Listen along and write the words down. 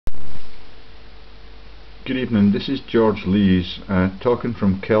Good evening, this is George Lees talking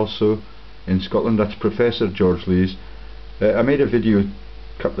from Kelso in Scotland. That's Professor George Lees. I made a video a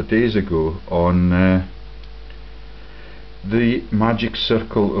couple of days ago on the magic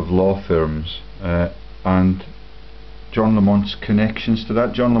circle of law firms and John Lamont's connections to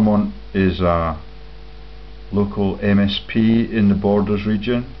that. John Lamont is a local MSP in the Borders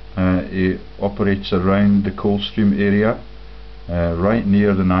region. He operates around the Coldstream area, right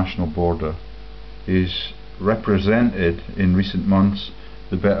near the national border. He's represented in recent months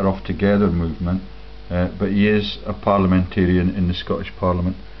the Better Off Together movement, but he is a parliamentarian in the Scottish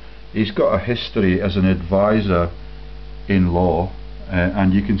Parliament. He's got a history as an advisor in law,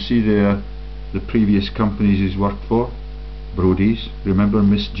 and you can see there the previous companies he's worked for. Brodies, remember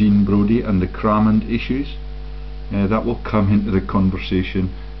Miss Jean Brodie and the CRAMMOND issues? That will come into the conversation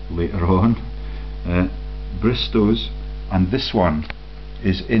later on. Bristow's, and this one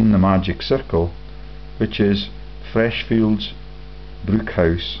is in the magic circle, which is Freshfields,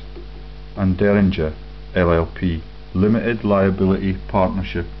 Buccleugh and Didnt LLP, Limited Liability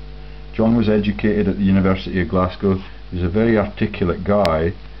Partnership. John was educated at the University of Glasgow. He's a very articulate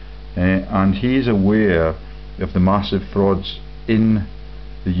guy, and he is aware of the massive frauds in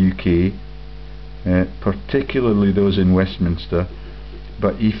the UK, particularly those in Westminster,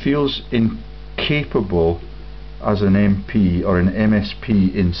 but he feels incapable as an MP or an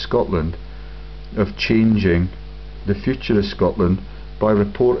MSP in Scotland of changing the future of Scotland by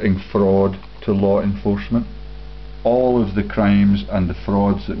reporting fraud to law enforcement. All of the crimes and the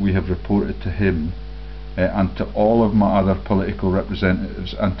frauds that we have reported to him and to all of my other political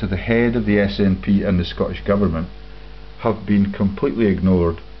representatives and to the head of the SNP and the Scottish Government have been completely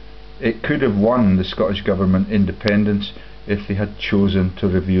ignored. It could have won the Scottish Government independence if they had chosen to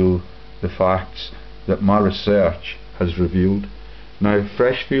reveal the facts that my research has revealed. Now,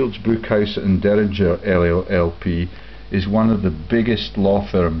 Freshfields, Buccleugh and Didnt LLP is one of the biggest law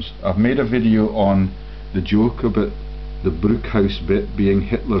firms. I've made a video on the joke about the Buccleugh bit being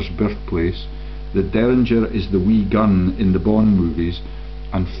Hitler's birthplace. The Derringer is the wee gun in the Bond movies,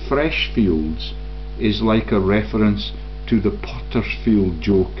 and Freshfields is like a reference to the Pottersfield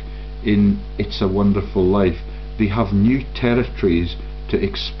joke in It's a Wonderful Life. They have new territories to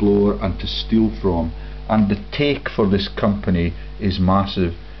explore and to steal from, and the take for this company is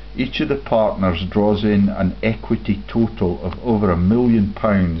massive. Each of the partners draws in an equity total of over £1 million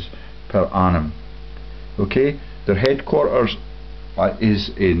per annum. Okay, their headquarters is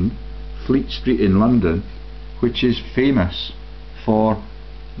in Fleet Street in London, which is famous for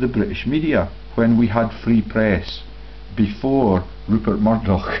the British media. When we had free press before Rupert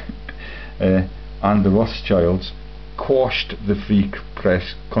Murdoch and the Rothschilds quashed the free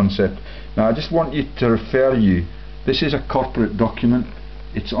press concept. Now I just want you to refer you, this is a corporate document,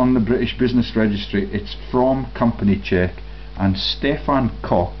 it's on the British Business Registry, it's from Company Check, and Stefan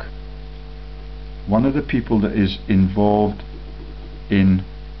Koch, one of the people that is involved in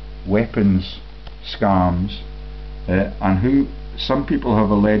weapons scams and who some people have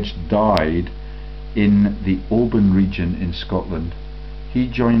alleged died in the Oban region in Scotland, he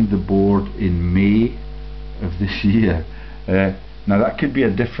joined the board in May of this year. Now that could be a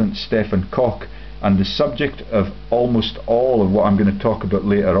different Stefan Koch, and the subject of almost all of what I'm going to talk about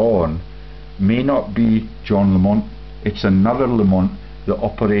later on may not be John Lamont. It's another Lamont that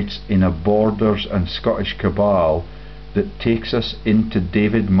operates in a Borders and Scottish cabal that takes us into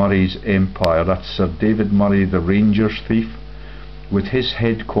David Murray's empire. That's Sir David Murray, the Rangers thief, with his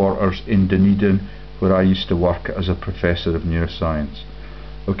headquarters in Dunedin, where I used to work as a professor of neuroscience.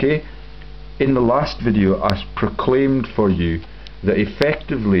 Okay, in the last video I proclaimed for you that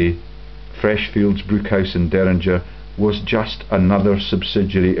effectively Freshfields, Buccleugh and Didnt was just another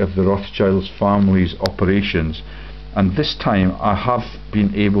subsidiary of the Rothschilds family's operations, and this time I have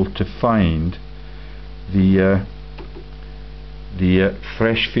been able to find the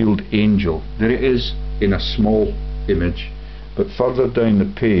Freshfield angel. There it is in a small image, but further down the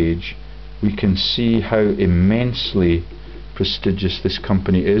page we can see how immensely prestigious this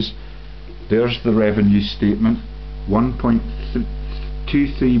company is. There's the revenue statement,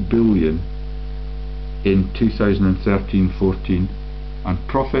 1.23 billion in 2013-14, and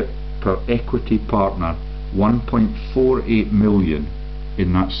profit per equity partner 1.48 million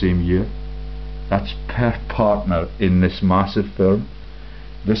in that same year. That's per partner in this massive firm.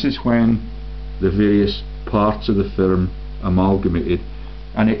 This is when the various parts of the firm amalgamated,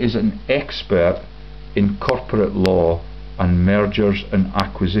 and it is an expert in corporate law and mergers and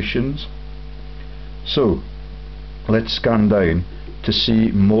acquisitions. So let's scan down to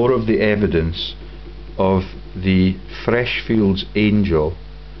see more of the evidence of the Freshfields angel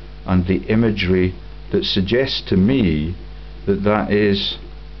and the imagery that suggests to me that that is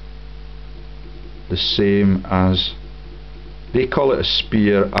the same as, they call it a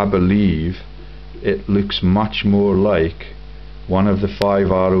spear. I believe it looks much more like one of the 5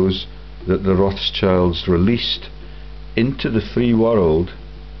 arrows that the Rothschilds released into the free world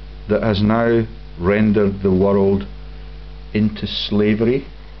that has now rendered the world into slavery.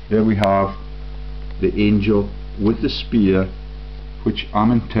 There we have the angel with the spear, which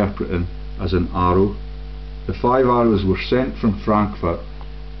I'm interpreting as an arrow. The 5 arrows were sent from Frankfurt,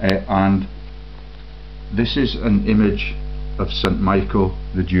 and this is an image of St. Michael,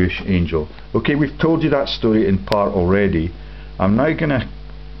 the Jewish angel. Okay, we've told you that story in part already. I'm now going to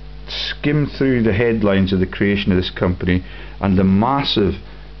skim through the headlines of the creation of this company and the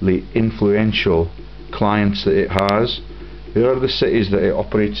massively influential clients that it has. Here are the cities that it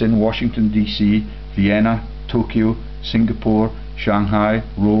operates in: Washington DC, Vienna, Tokyo, Singapore, Shanghai,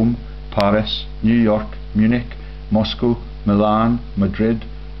 Rome, Paris, New York, Munich, Moscow, Milan, Madrid,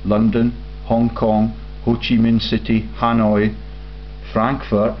 London, Hong Kong, Ho Chi Minh City, Hanoi,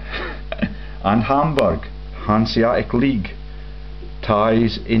 Frankfurt and Hamburg. Hanseatic League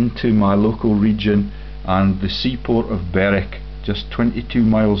ties into my local region and the seaport of Berwick, just 22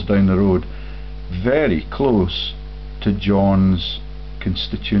 miles down the road, very close to John's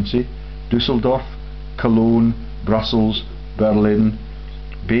constituency. Dusseldorf, Cologne, Brussels, Berlin,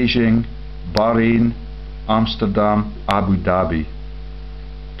 Beijing, Bahrain, Amsterdam, Abu Dhabi.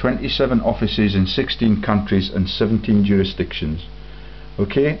 27 offices in 16 countries and 17 jurisdictions.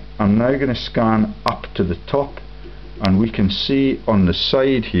 Okay, I'm now going to scan up to the top, and we can see on the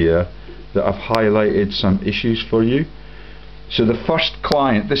side here that I've highlighted some issues for you. So the first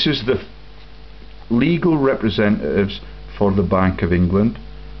client, this is the legal representatives for the Bank of England.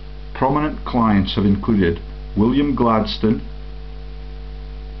 Prominent clients have included William Gladstone,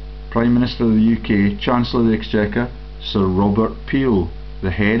 Prime Minister of the UK, Chancellor of the Exchequer, Sir Robert Peel,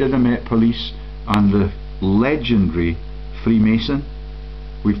 the head of the Met Police and the legendary Freemason.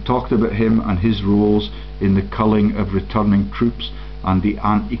 We've talked about him and his roles in the culling of returning troops and the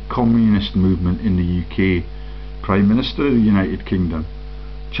anti-communist movement in the UK. Prime Minister of the United Kingdom,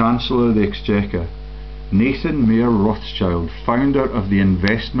 Chancellor of the Exchequer, Nathan Mayer Rothschild, founder of the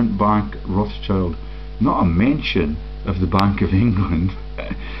investment bank Rothschild, not a mention of the Bank of England,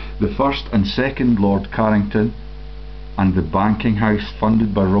 the first and second Lord Carrington and the banking house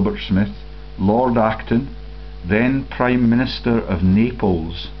funded by Robert Smith, Lord Acton, then Prime Minister of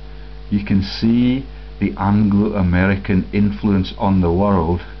Naples. You can see the Anglo-American influence on the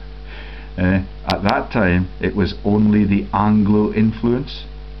world. At that time it was only the Anglo influence.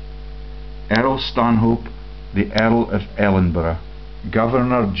 Earl Stanhope, the Earl of Ellenborough,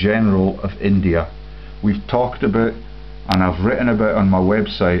 Governor General of India. We've talked about, and I've written about on my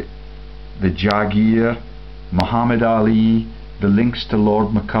website, the Jaghir, Muhammad Ali, the links to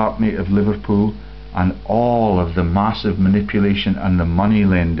Lord Macartney of Liverpool, and all of the massive manipulation and the money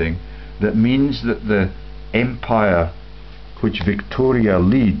lending that means that the empire which Victoria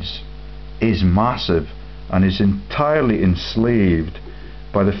leads is massive and is entirely enslaved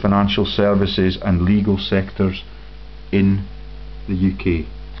by the financial services and legal sectors in the UK.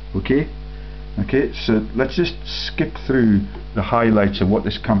 Okay, so let's just skip through the highlights of what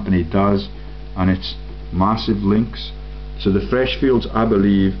this company does and its massive links. So the Freshfields, I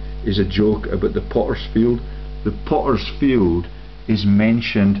believe, is a joke about the Potter's Field. The Potter's Field is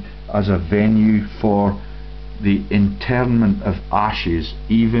mentioned as a venue for the interment of ashes,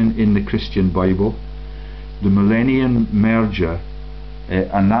 even in the Christian Bible. The Millennium Merger,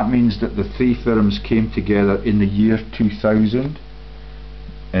 and that means that the 3 firms came together in the year 2000,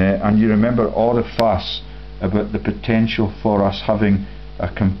 and you remember all the fuss about the potential for us having a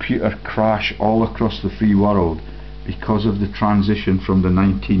computer crash all across the free world because of the transition from the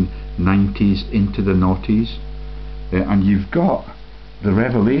 1990s into the noughties, and you've got the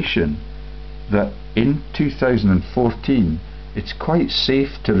revelation that in 2014 it's quite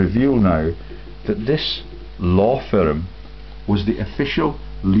safe to reveal now that this law firm was the official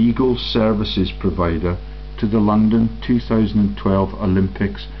legal services provider to the London 2012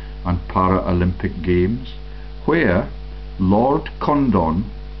 Olympics and Paralympic Games, where Lord Condon,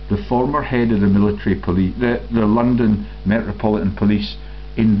 the former head of the military police, the London Metropolitan Police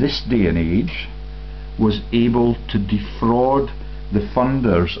in this day and age, was able to defraud the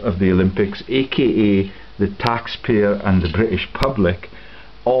funders of the Olympics, aka the taxpayer and the British public,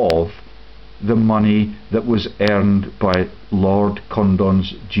 of the money that was earned by Lord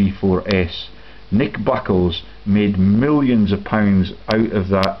Condon's G4S. Nick Buccleugh made millions of pounds out of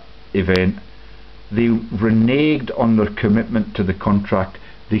that event. They reneged on their commitment to the contract.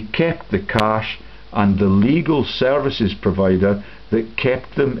 They kept the cash, and the legal services provider that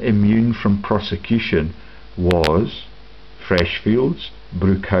kept them immune from prosecution was Freshfields,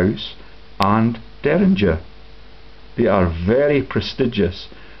 Buccleugh and Didnt. They are very prestigious,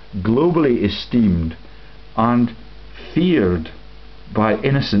 globally esteemed and feared by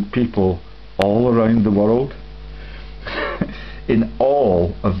innocent people all around the world. In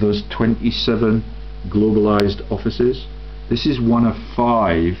all of those 27 globalized offices, this is one of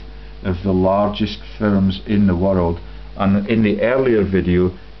 5 of the largest firms in the world, and in the earlier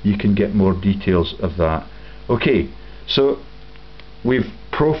video you can get more details of that. Okay, so we've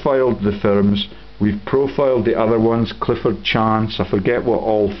profiled the firms, we've profiled the other ones, Clifford Chance, I forget what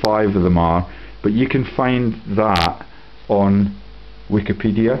all 5 of them are, but you can find that on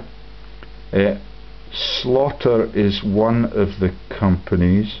Wikipedia. Slaughter is one of the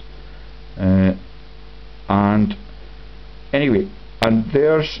companies, and anyway, and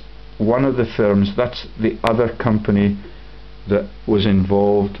there's one of the firms, that's the other company that was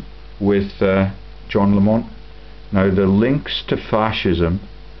involved with John Lamont. Now the links to fascism,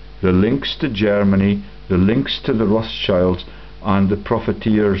 the links to Germany, the links to the Rothschilds and the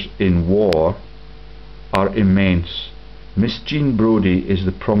profiteers in war are immense. Miss Jean Brodie is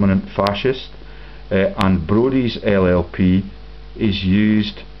the prominent fascist, and Brodies LLP is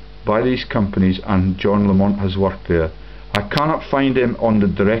used by these companies, and John Lamont has worked there. I cannot find him on the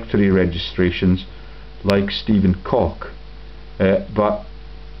directory registrations like Stephen Koch, but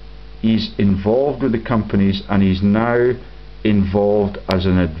he's involved with the companies, and he's now involved as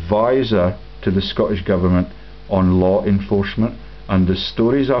an advisor to the Scottish Government on law enforcement. And the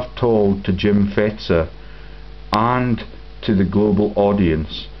stories I've told to Jim Fetzer and to the global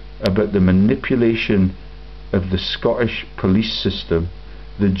audience about the manipulation of the Scottish police system,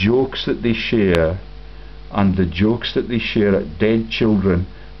 the jokes that they share, and the jokes that they share at dead children,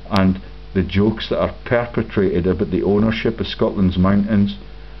 and the jokes that are perpetrated about the ownership of Scotland's mountains,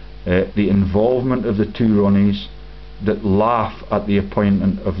 the involvement of the two Ronnies that laugh at the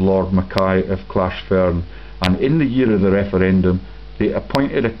appointment of Lord Mackay of Clashfern. And in the year of the referendum, they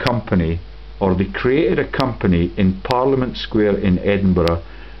appointed a company, or they created a company in Parliament Square in Edinburgh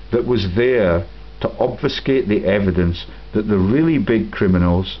that was there to obfuscate the evidence that the really big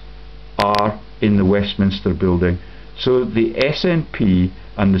criminals are in the Westminster building. So the SNP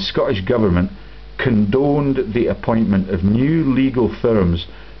and the Scottish Government condoned the appointment of new legal firms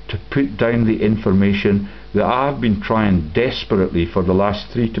to put down the information that I've been trying desperately for the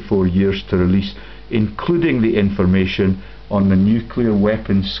last 3 to 4 years to release, including the information on the nuclear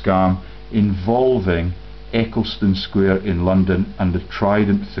weapons scam involving Eccleston Square in London and the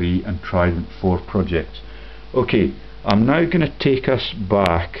Trident 3 and Trident 4 projects. Okay, I'm now going to take us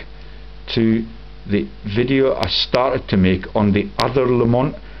back to the video I started to make on the other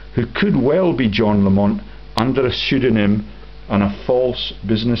Lamont, who could well be John Lamont under a pseudonym and a false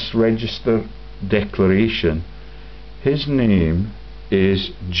business register declaration. His name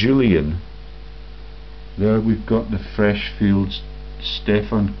is Julian. There we've got the Freshfields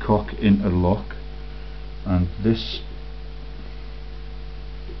Stefan Koch interlock, and this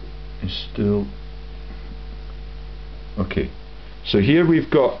is still okay. So here we've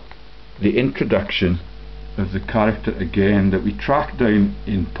got the introduction of the character again, that we track down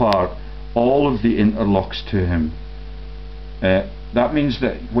in part all of the interlocks to him. That means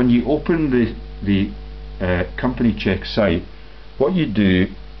that when you open the company check site, what you do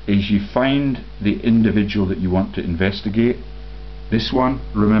is you find the individual that you want to investigate. This one,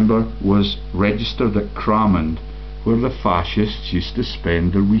 remember, was registered at CRAMMOND, where the fascists used to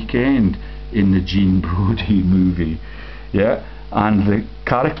spend their weekend in the Jean Brodie movie. Yeah, and the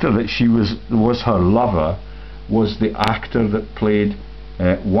character that she was her lover was the actor that played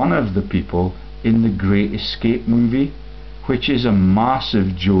one of the people in the Great Escape movie, which is a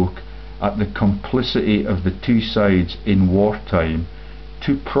massive joke at the complicity of the two sides in wartime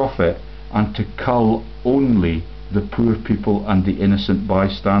to profit and to cull only the poor people and the innocent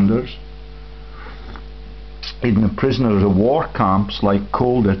bystanders. In the prisoners of war camps like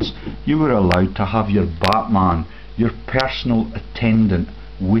Colditz, you were allowed to have your Batman, your personal attendant,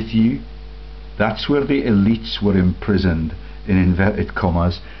 with you. That's where the elites were imprisoned, in inverted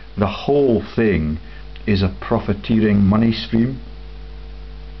commas. The whole thing is a profiteering money stream.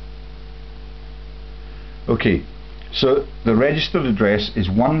 Okay, so the registered address is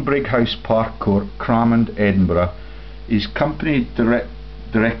 1 Brighouse Park Court, CRAMMOND, Edinburgh. His company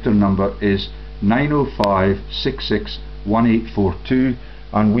director number is 905661842,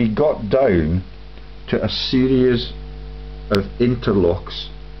 and we got down to a series of interlocks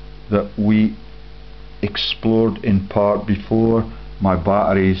that we explored in part before my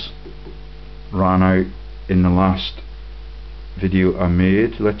batteries ran out in the last video I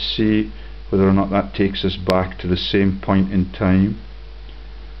made. Let's see whether or not that takes us back to the same point in time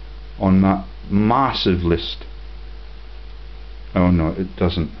on that massive list. Oh no, it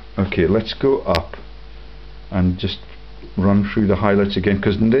doesn't. Okay, let's go up and just run through the highlights again,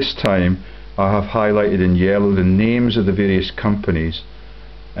 because this time I have highlighted in yellow the names of the various companies,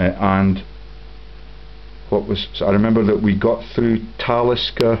 and what was, so I remember that we got through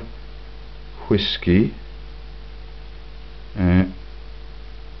Talisker Whiskey, and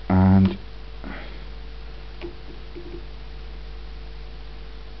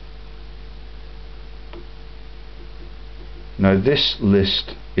now this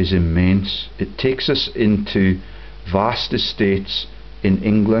list is immense. It takes us into vast estates in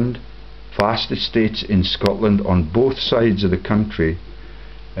England, vast estates in Scotland on both sides of the country,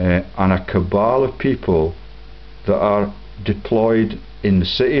 and a cabal of people that are deployed in the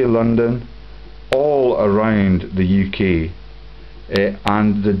City of London, all around the UK,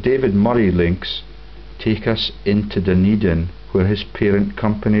 and the David Murray links take us into Dunedin, where his parent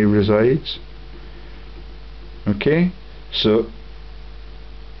company resides. Okay, so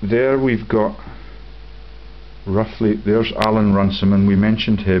there we've got roughly, there's Alan Runciman, we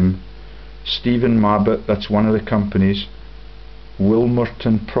mentioned him. Stephen Mabbutt, that's one of the companies.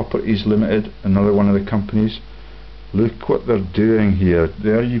 Wilmerton Properties Limited, another one of the companies. Look what they're doing here.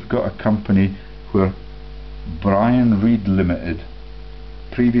 There you've got a company where Brian Reid Limited,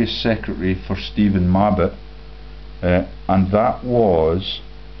 previous secretary for Stephen Mabbutt, and that was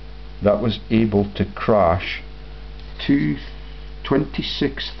able to crash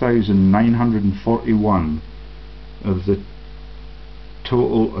 26,941 of the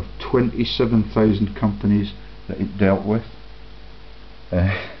total of 27,000 companies that it dealt with.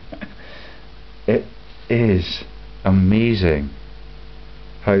 It is amazing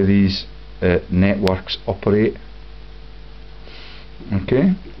how these networks operate.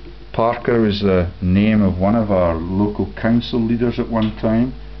 Okay, Parker is the name of one of our local council leaders at one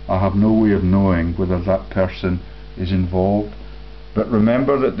time. I have no way of knowing whether that person is involved, but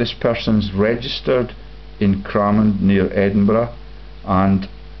remember that this person's registered in CRAMMOND near Edinburgh, and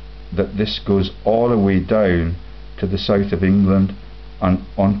that this goes all the way down to the south of England and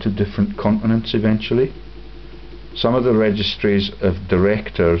onto different continents eventually. Some of the registries of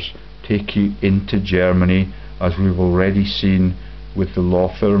directors take you into Germany, as we've already seen with the law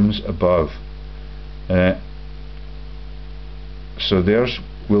firms above. So there's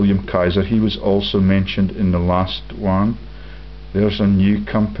William Kaiser, he was also mentioned in the last one. There's a new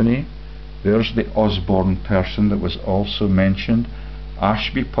company. There's the Osborne person that was also mentioned.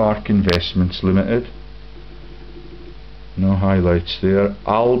 Ashby Park Investments Limited. No highlights there.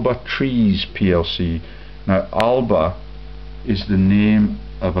 Alba Trees PLC. Now Alba is the name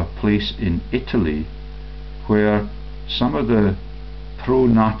of a place in Italy where some of the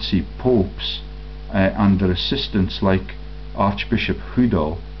pro-Nazi popes and their assistants like Archbishop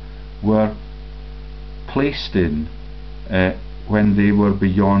Hoodall were placed in when they were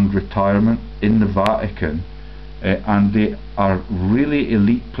beyond retirement in the Vatican, and they are really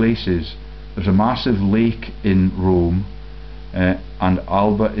elite places. There's a massive lake in Rome, and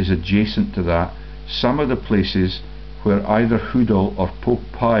Alba is adjacent to that. Some of the places where either Hoodall or Pope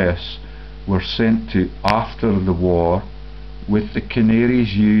Pius were sent to after the war, with the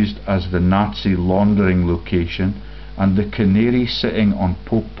Canaries used as the Nazi laundering location, and the canary sitting on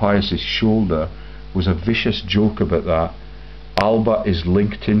Pope Pius's shoulder was a vicious joke about that. Alba is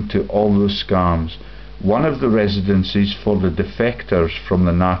linked into all those scams. One of the residencies for the defectors from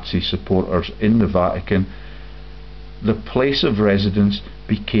the Nazi supporters in the Vatican, the place of residence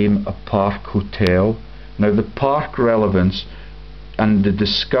became a park hotel. Now the park relevance and the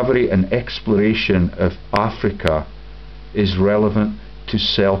discovery and exploration of Africa is relevant to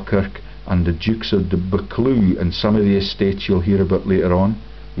Selkirk and the Dukes of the Buccleugh and some of the estates you'll hear about later on.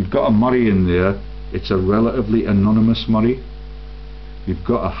 We've got a Murray in there. It's a relatively anonymous Murray. We've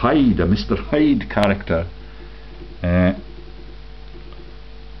got a Hyde, a Mr. Hyde character.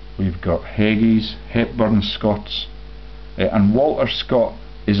 We've got Heggies, Hepburn Scotts, and Walter Scott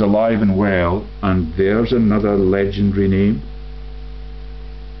is alive and well, and there's another legendary name.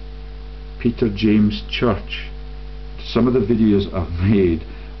 Peter James Church. Some of the videos I've made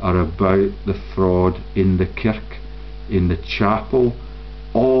are about the fraud in the kirk, in the chapel.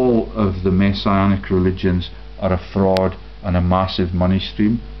 All of the messianic religions are a fraud and a massive money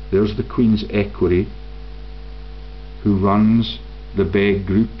stream. There's the Queen's Equerry, who runs the Beg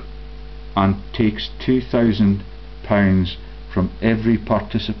Group and takes £2,000 from every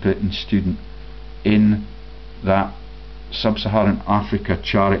participant and student in that Sub-Saharan Africa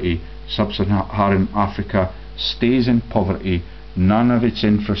charity. Sub-Saharan Africa stays in poverty, none of its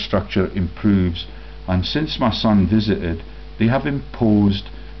infrastructure improves, and since my son visited, they have imposed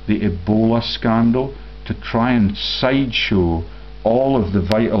the Ebola scandal to try and sideshow all of the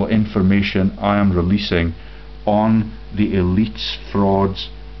vital information I am releasing on the elites' frauds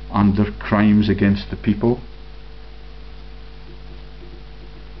and their crimes against the people.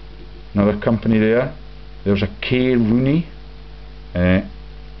 Another company there. There's a K. Rooney,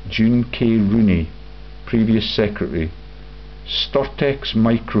 June K. Rooney, previous secretary. Stortex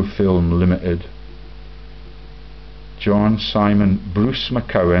Microfilm Limited. John Simon Bruce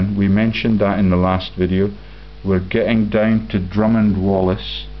McCowan, we mentioned that in the last video. We're getting down to Drummond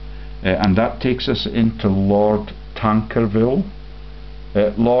Wallace, and that takes us into Lord Tankerville.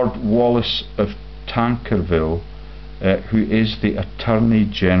 Lord Wallace of Tankerville, who is the Attorney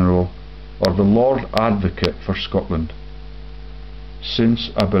General or the Lord Advocate for Scotland since,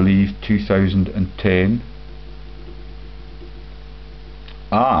 I believe, 2010.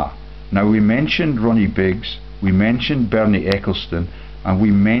 Now we mentioned Ronnie Biggs, we mentioned Bernie Ecclestone, and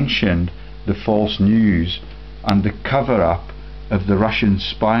we mentioned the false news and the cover-up of the Russian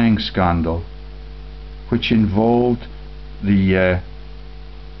spying scandal, which involved the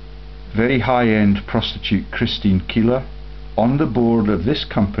very high-end prostitute Christine Keeler. On the board of this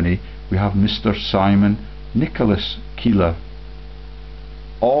company we have Mr. Simon Nicholas Keeler.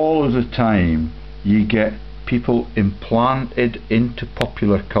 All of the time you get people implanted into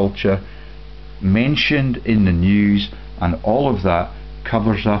popular culture, mentioned in the news, and all of that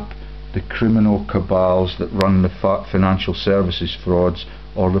covers up the criminal cabals that run the financial services frauds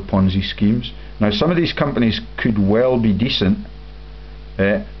or the Ponzi schemes. Now some of these companies could well be decent.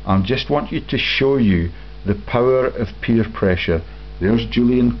 I just want you to show you the power of peer pressure. There's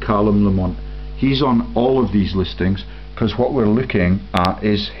Julian Callum Lamont. He's on all of these listings because what we're looking at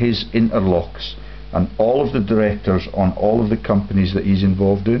is his interlocks and all of the directors on all of the companies that he's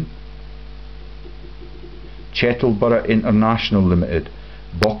involved in. Chettleborough International Limited,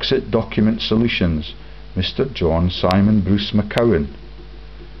 Boxit Document Solutions, Mr. John Simon Bruce McCowan,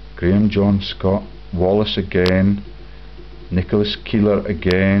 Graham John Scott, Wallace again, Nicholas Keeler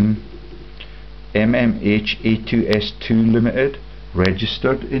again, MMH A2S2 Limited,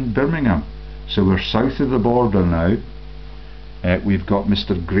 registered in Birmingham. So we're south of the border now. We've got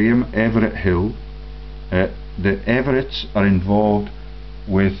Mr. Graham Everett Hill. The Everetts are involved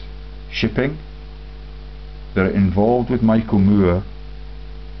with shipping. They're involved with Michael Moore.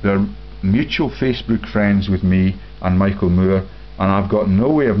 They're mutual Facebook friends with me and Michael Moore, and I've got no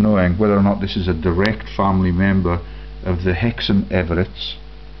way of knowing whether or not this is a direct family member of the Hexham Everetts.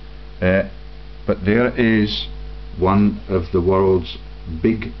 But there is one of the world's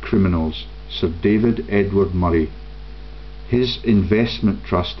big criminals, Sir David Edward Murray. His investment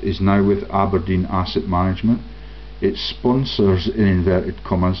trust is now with Aberdeen Asset Management. It sponsors, in inverted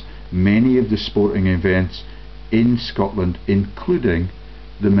commas, many of the sporting events in Scotland, including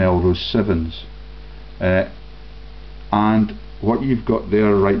the Melrose Sevens. And what you've got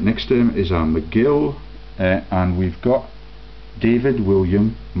there right next to him is a McGill, and we've got David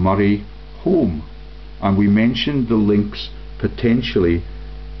William Murray Home, and we mentioned the links potentially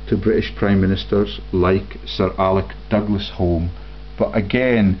to British Prime Ministers like Sir Alec Douglas Home, but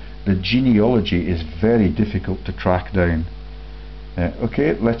again the genealogy is very difficult to track down.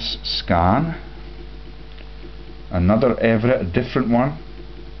 Okay, let's scan. Another Everett, a different one.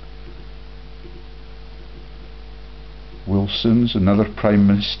 Wilson's, another prime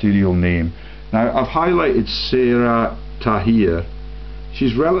ministerial name. Now I've highlighted Sarah Tahir.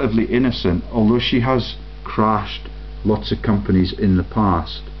 She's relatively innocent, although she has crashed lots of companies in the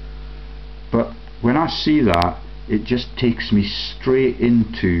past. But when I see that, it just takes me straight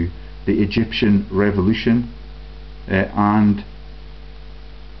into the Egyptian revolution and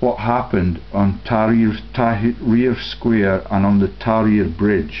what happened on Tahrir Square and on the Tahrir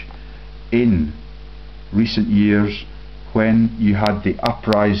Bridge in recent years, when you had the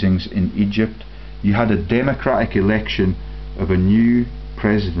uprisings in Egypt. You had a democratic election of a new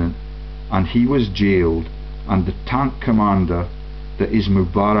president, and he was jailed, and the tank commander, that is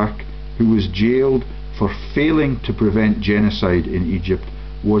Mubarak, who was jailed for failing to prevent genocide in Egypt,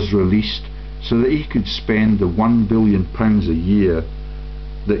 was released so that he could spend the £1 billion a year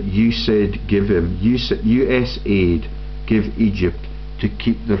that you said give him, US aid give Egypt to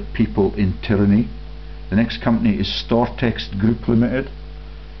keep their people in tyranny. The next company is Stortex Group Limited.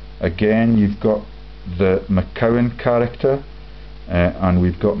 Again, you've got the McCowan character, and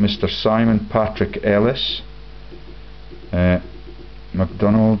we've got Mr. Simon Patrick Ellis. Now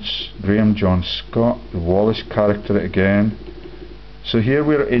McDonald's, Graham John Scott, the Wallace character again. So here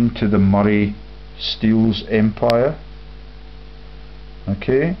we're into the Murray Steels empire.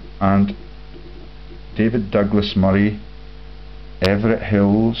 Okay, and David Douglas Murray, Everett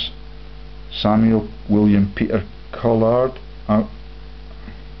Hills, Samuel William Peter Collard.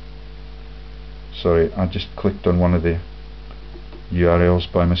 Sorry, I just clicked on one of the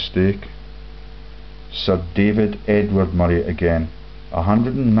URLs by mistake. Sir David Edward Murray again.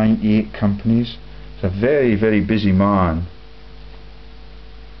 198 companies. It's a very, very busy man.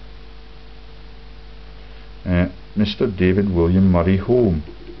 Mr. David William Murray Home.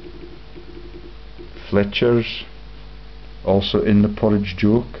 Fletcher's, also in the porridge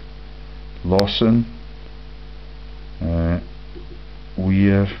joke. Lawson,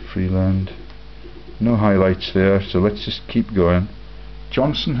 Weir, Freeland. No highlights there, so let's just keep going.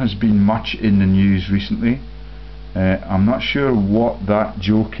 Johnson has been much in the news recently. I'm not sure what that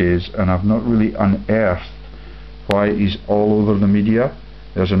joke is, and I've not really unearthed why he's all over the media.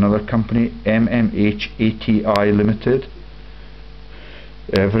 There's another company, MMH ATI Limited,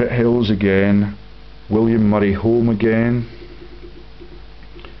 Everett Hills again, William Murray Home again,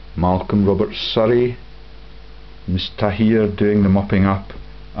 Malcolm Robert Surrey, Miss Tahir doing the mopping up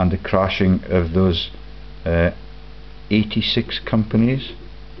and the crashing of those 86 companies,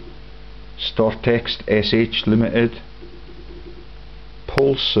 Stortext SH Limited,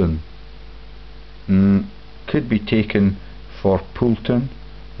 Paulson, could be taken for Poulton.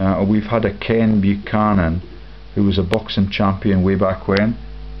 We've had a Ken Buchanan who was a boxing champion way back when.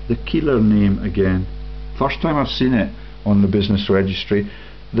 The Keeler name again, first time I've seen it on the business registry.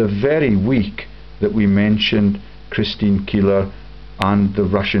 The very week that we mentioned Christine Keeler and the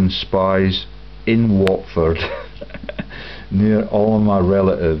Russian spies in Watford near all of my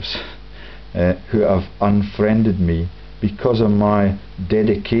relatives who have unfriended me because of my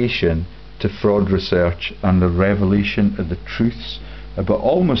dedication to fraud research and the revelation of the truths about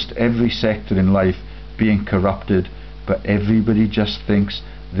almost every sector in life being corrupted, but everybody just thinks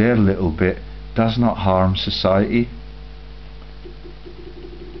their little bit does not harm society.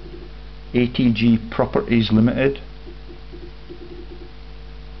 ATG Properties Limited,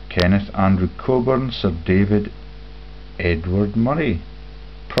 Kenneth Andrew Coburn, Sir David Edward Murray,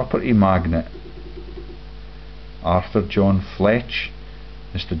 property magnate. Arthur John Fletch,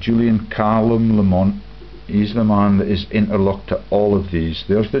 Mr. Julian Callum Lamont. He's the man that is interlocked to all of these.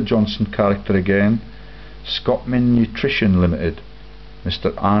 There's the Johnson character again. Scotmin Nutrition Limited,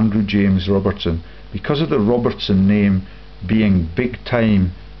 Mr. Andrew James Robertson. Because of the Robertson name being big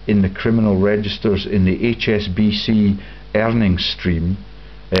time in the criminal registers in the HSBC earnings stream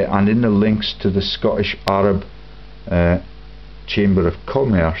and in the links to the Scottish Arab Chamber of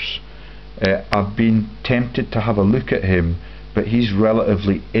Commerce, I've been tempted to have a look at him, but he's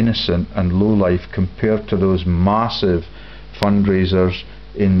relatively innocent and low-life compared to those massive fundraisers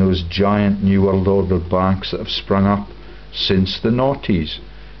in those giant New World Order banks that have sprung up since the noughties.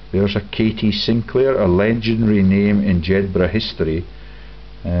 There's a Katie Sinclair, a legendary name in Jedburgh history,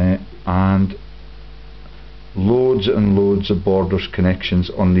 and loads and loads of Borders connections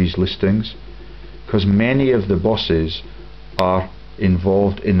on these listings, because many of the bosses are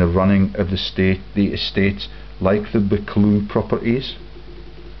involved in the running of the estates, like the Buccleugh properties.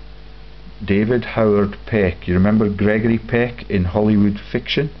 David Howard Peck, you remember Gregory Peck in Hollywood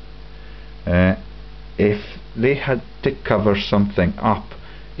Fiction? If they had to cover something up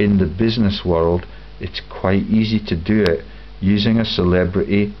in the business world, it's quite easy to do it using a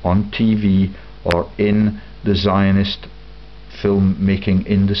celebrity on TV or in the Zionist filmmaking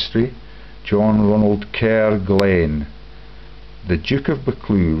industry. John Ronald Kerr Glenn, the Duke of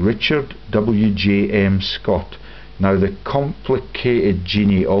Buccleugh, Richard W.J.M. Scott. Now the complicated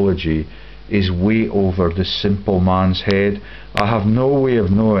genealogy is way over the simple man's head. I have no way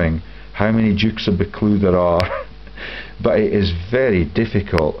of knowing how many Dukes of Buccleugh there are, but it is very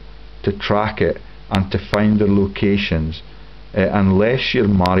difficult to track it and to find their locations unless you're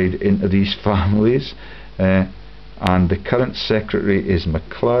married into these families. And the current secretary is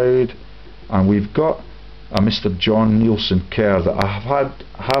MacLeod, and we've got a Mr. John Nielsen Kerr that I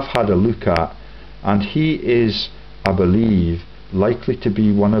have had a look at, and he is, I believe, likely to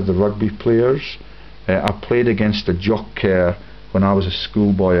be one of the rugby players. I played against a Jock Kerr when I was a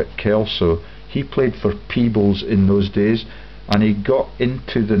schoolboy at Kelso. He played for Peebles in those days, and he got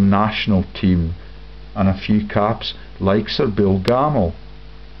into the national team and a few caps like Sir Bill Gamble.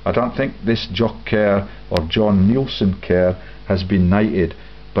 I don't think this Jock Kerr or John Nielsen Kerr has been knighted,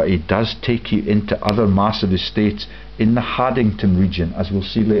 but he does take you into other massive estates in the Haddington region, as we'll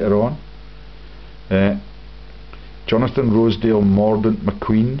see later on. Jonathan Rosedale Mordaunt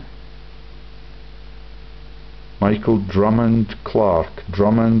McQueen. Michael Drummond Clark.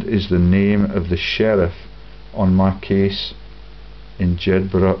 Drummond is the name of the sheriff on my case in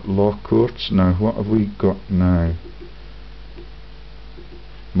Jedburgh Law Courts. Now what have we got now?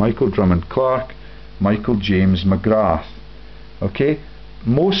 Michael Drummond Clark, Michael James McGrath. Okay,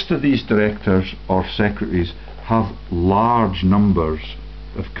 most of these directors or secretaries have large numbers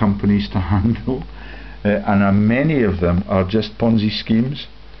of companies to handle, and many of them are just Ponzi schemes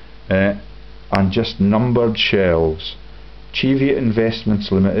and just numbered shelves. Cheviot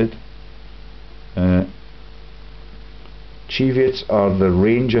Investments Limited. Cheviots are the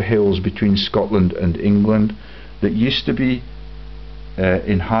range of hills between Scotland and England that used to be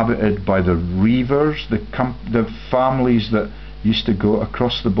inhabited by the reavers, the families that used to go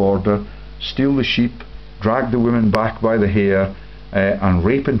across the border, steal the sheep, drag the women back by the hair, and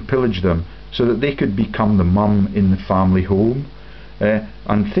rape and pillage them so that they could become the mum in the family home.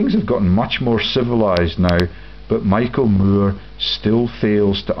 And things have gotten much more civilised now, but Michael Moore still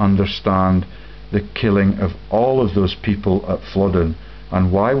fails to understand the killing of all of those people at Flodden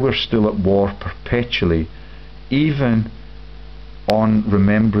and why we're still at war perpetually. Even on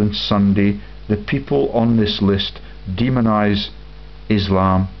Remembrance Sunday, the people on this list demonise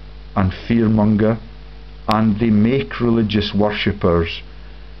Islam and fearmonger, and they make religious worshippers,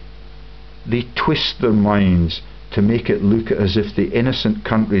 they twist their minds to make it look as if the innocent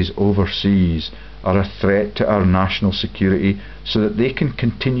countries overseas are a threat to our national security, so that they can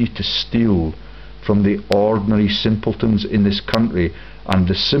continue to steal from the ordinary simpletons in this country, and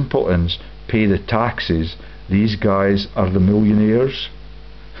the simpletons pay the taxes. These guys are the millionaires.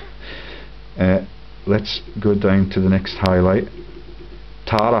 Let's go down to the next highlight.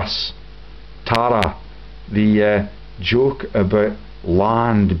 Tara, the joke about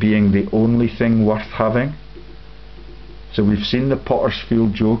land being the only thing worth having. So we've seen the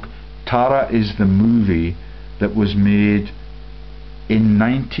Pottersfield joke. Tara is the movie that was made in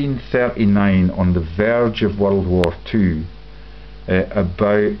 1939 on the verge of World War II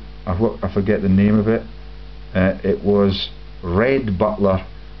about, I forget the name of it. It was Red Butler,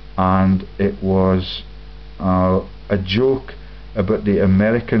 and it was a joke about the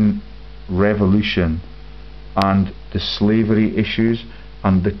American Revolution and the slavery issues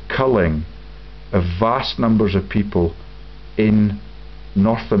and the culling of vast numbers of people in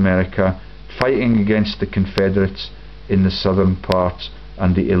North America, fighting against the Confederates in the southern parts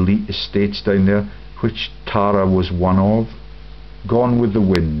and the elite estates down there, which Tara was one of. Gone with the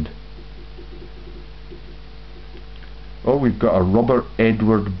Wind. Oh, we've got a Robert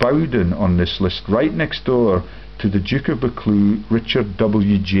Edward Bowden on this list, right next door to the Duke of Buccleugh, Richard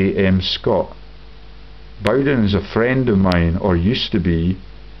W.J.M. Scott. Bowden is a friend of mine, or used to be,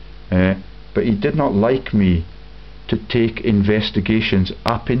 but he did not like me to take investigations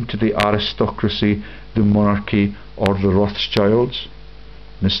up into the aristocracy, the monarchy, or the Rothschilds.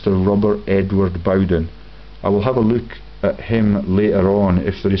 Mr. Robert Edward Bowden. I will have a look at him later on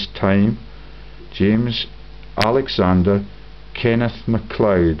if there is time. James Alexander Kenneth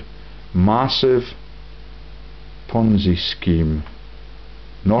MacLeod. Massive Ponzi scheme,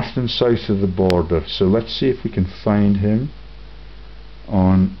 north and south of the border. So let's see if we can find him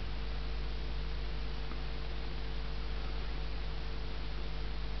on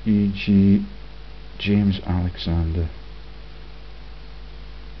E.G. James Alexander.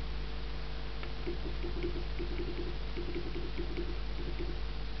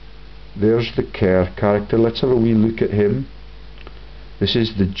 There's the Kerr character. Let's have a wee look at him. This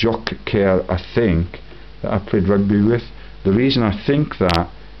is the Jock Kerr, I think, that I played rugby with. The reason I think that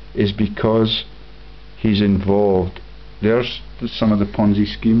is because he's involved. There's some of the Ponzi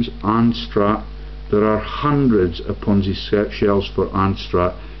schemes. Anstrat. There are hundreds of Ponzi shells for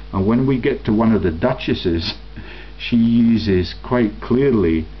Anstrat, and when we get to one of the Duchesses, she uses quite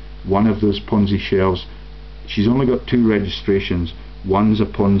clearly one of those Ponzi shells. She's only got 2 registrations. One's a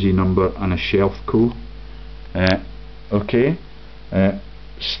Ponzi number and a shelf co. Okay.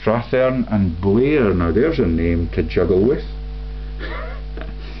 Strathern and Blair. Now there's a name to juggle with.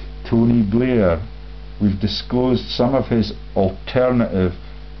 Tony Blair. We've disclosed some of his alternative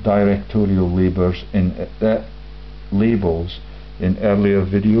directorial labels in earlier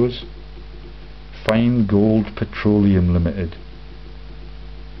videos. Fine Gold Petroleum Limited.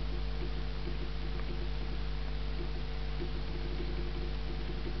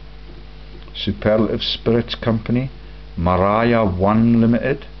 Superlative Spirits Company. Mariah 1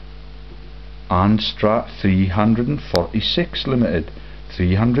 Limited. Anstrat 346 Limited.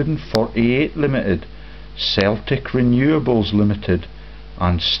 348 Limited. Celtic Renewables Limited.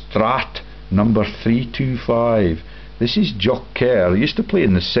 And Strat number 325. This is Jock Kerr. He used to play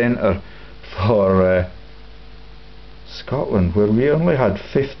in the centre for Scotland, where we only had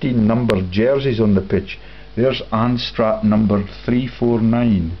 15 numbered jerseys on the pitch. There's Anstrat number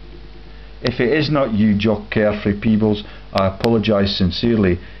 349. If it is not you, Jock Kerr frae Peebles, I apologise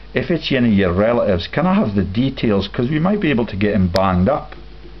sincerely. If it's any of your relatives, can I have the details, because we might be able to get him banged up.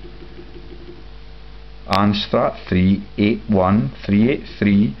 Anstrat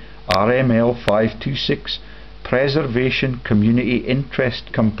 381383 RML 526 Preservation Community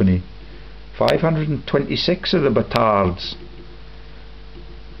Interest Company. 526 of the batards.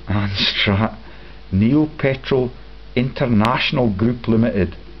 Anstrat Neo Petrol International Group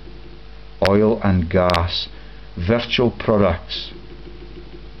Limited. Oil and gas. Virtual products.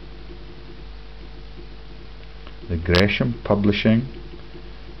 The Gresham Publishing.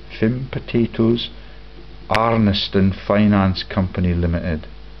 Fim Potatoes. Arniston Finance Company Limited.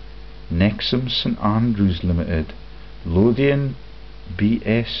 Nexum St Andrews Limited. Lothian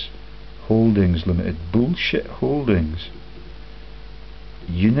BS Holdings Limited. Bullshit Holdings.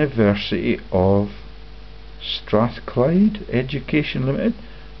 University of Strathclyde Education Limited.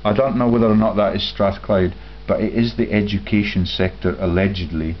 I don't know whether or not that is Strathclyde, but it is the education sector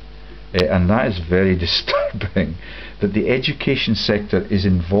allegedly, and that is very disturbing, that the education sector is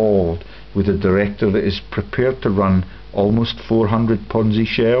involved with a director that is prepared to run almost 400 Ponzi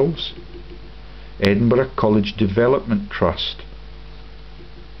shelves. Edinburgh College Development Trust.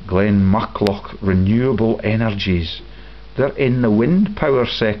 Glenmuckloch Renewable Energies. They're in the wind power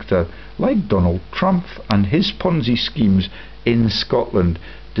sector, like Donald Trump and his Ponzi schemes in Scotland,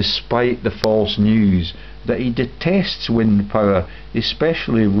 despite the false news that he detests wind power,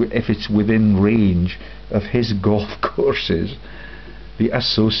 especially if it's within range of his golf courses. The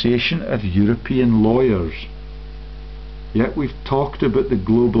Association of European Lawyers. Yet we've talked about the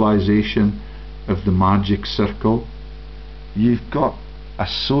globalisation of the magic circle. You've got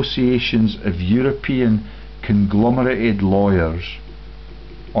associations of European conglomerated lawyers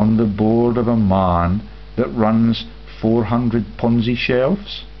on the board of a man that runs 400 Ponzi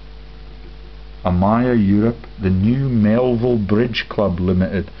shelves. Amaya Europe, the New Melville Bridge Club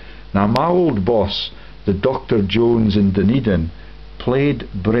Limited. Now my old boss, the Dr. Jones in Dunedin, played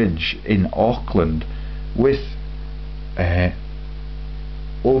bridge in Auckland with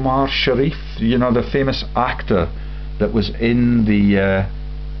Omar Sharif, you know, the famous actor that was in the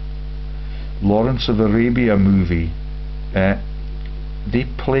Lawrence of Arabia movie. They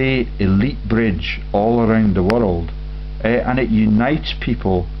play elite bridge all around the world, and it unites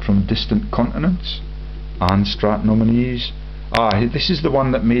people from distant continents. Anstrat nominees. This is the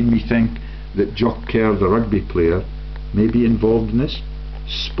one that made me think that Jock Kerr, the rugby player, may be involved in this.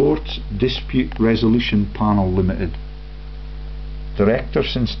 Sports Dispute Resolution Panel Limited. Director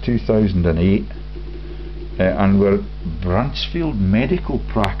since 2008, and we're Bransfield Medical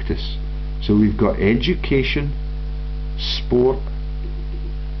Practice. So we've got education, sport,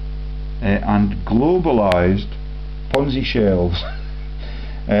 and globalised Ponzi shelves.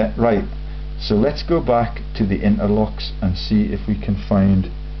 Right, so let's go back to the interlocks and see if we can find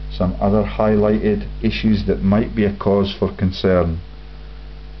some other highlighted issues that might be a cause for concern.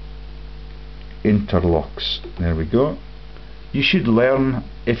 Interlocks, there we go. You should learn,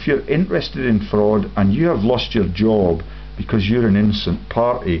 if you're interested in fraud and you have lost your job because you're an innocent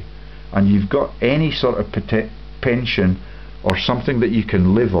party and you've got any sort of pension or something that you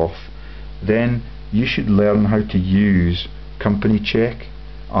can live off, then you should learn how to use company check.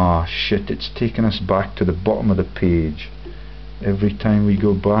 Shit, it's taken us back to the bottom of the page every time we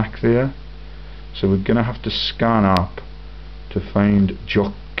go back there, so we're going to have to scan up to find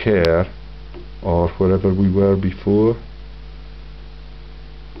Jock Kerr or wherever we were before.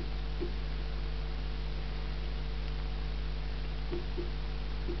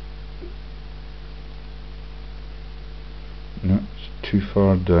 No, it's too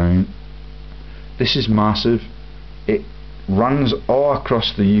far down. This is massive. It runs all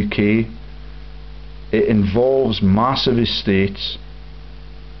across the UK. It involves massive estates,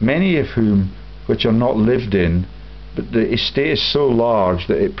 many of whom which are not lived in, but the estate is so large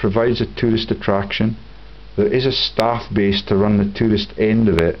that it provides a tourist attraction. There is a staff base to run the tourist end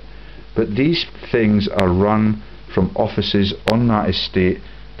of it, but these things are run from offices on that estate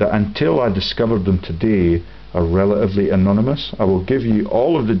that, until I discovered them today, are relatively anonymous. I will give you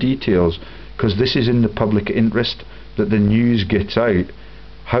all of the details because this is in the public interest, that the news gets out,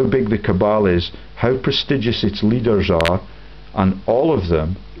 how big the cabal is, how prestigious its leaders are, and all of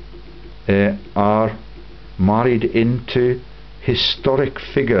them are married into historic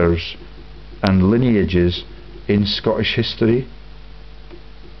figures and lineages in Scottish history.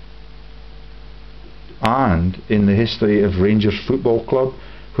 and in the history of Rangers Football Club,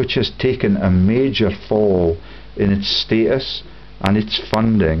 which has taken a major fall in its status and its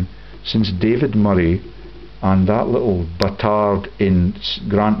funding since David Murray and that little batard in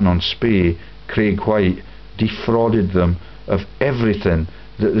Granton-on-Spey, Craig White, defrauded them of everything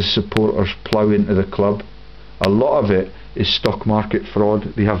that the supporters plough into the club. A lot of it is stock market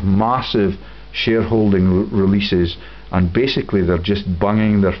fraud. They have massive shareholding releases, and basically they're just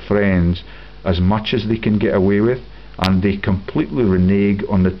bunging their friends as much as they can get away with, and they completely renege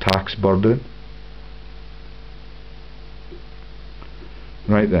on the tax burden.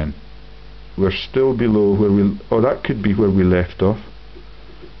 Right then, we're still below where we... oh, that could be where we left off.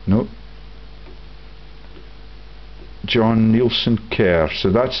 Nope. John Nielsen Kerr.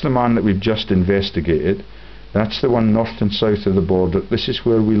 So that's the man that we've just investigated. That's the one north and south of the border. This is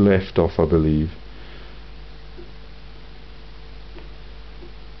where we left off, I believe.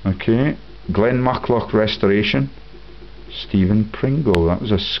 Okay. Glen Matlock Restoration. Stephen Pringle. That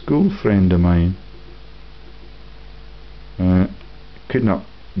was a school friend of mine. Could not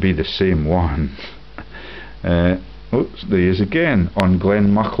be the same one. Oops, there he is again on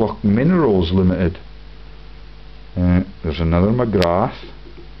Glen Matlock Minerals Limited. There's another McGrath.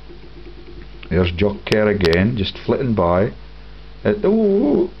 There's Jock Kerr again, just flitting by.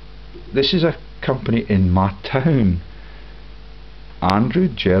 Oh, this is a company in my town. Andrew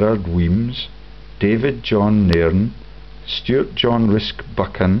Gerard Weems, David John Nairn, Stuart John Risk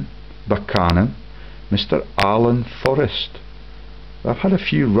Buchanan, Mr. Alan Forrest. I've had a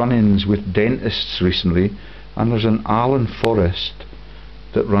few run-ins with dentists recently, and there's an Alan Forrest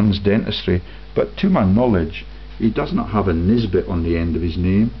that runs dentistry, but to my knowledge he does not have a Nisbet on the end of his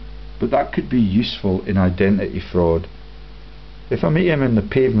name, but that could be useful in identity fraud. If I meet him in the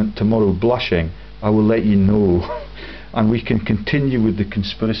pavement tomorrow blushing, I will let you know and we can continue with the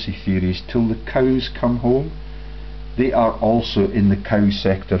conspiracy theories till the cows come home. They are also in the cow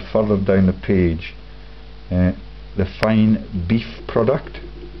sector further down the page. The fine beef product.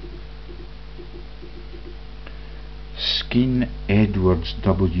 Skene Edwards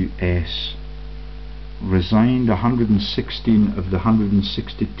WS resigned 116 of the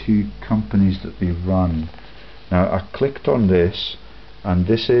 162 companies that they run. Now I clicked on this, and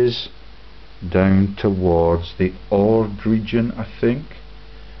this is down towards the Ord region, I think.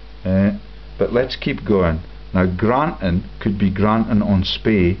 But let's keep going. Now Granton could be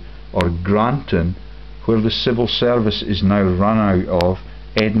Granton-on-Spey or Granton, where the civil service is now run out of,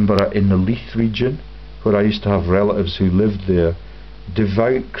 Edinburgh in the Leith region, where I used to have relatives who lived there.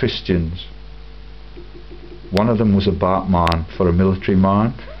 Devout Christians. One of them was a Batman for a military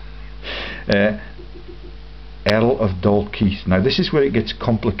man. Earl of Dalkeith. Now this is where it gets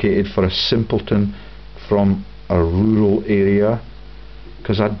complicated for a simpleton from a rural area,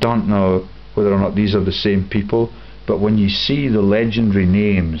 because I don't know whether or not these are the same people, but when you see the legendary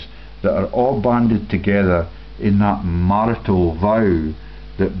names that are all banded together in that marital vow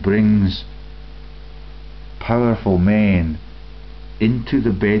that brings powerful men into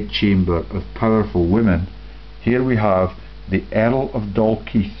the bedchamber of powerful women, here we have the Earl of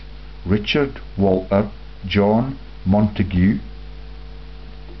Dalkeith, Richard Walter John Montague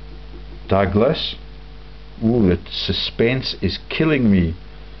Douglas. Ooh, the suspense is killing me,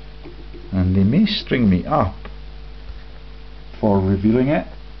 and they may string me up for revealing it.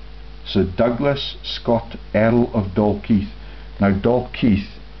 So Douglas Scott, Earl of Dalkeith. Now Dalkeith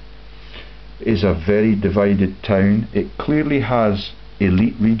is a very divided town. It clearly has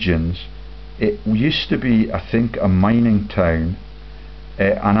elite regions. It used to be, I think, a mining town,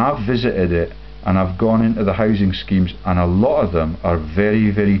 and I've visited it and I've gone into the housing schemes, and a lot of them are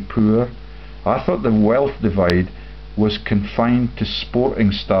very, very poor. I thought the wealth divide was confined to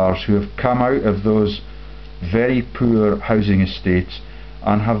sporting stars who have come out of those very poor housing estates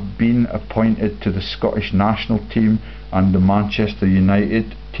and have been appointed to the Scottish national team and the Manchester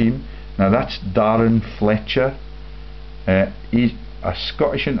United team. Now that's Darren Fletcher. He's a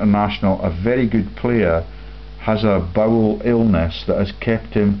Scottish international, a very good player, has a bowel illness that has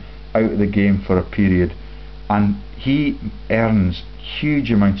kept him out of the game for a period, and he earns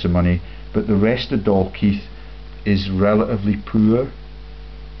huge amounts of money, but the rest of Dalkeith is relatively poor,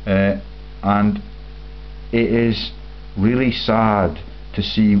 and it is really sad to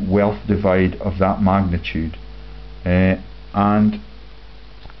see wealth divide of that magnitude. And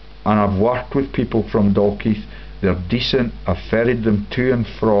I've worked with people from Dalkeith. They're decent. I've ferried them to and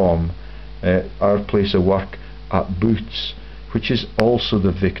from our place of work at Boots, which is also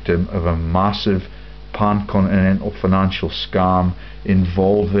the victim of a massive pan-continental financial scam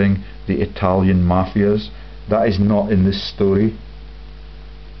involving the Italian mafias. That is not in this story.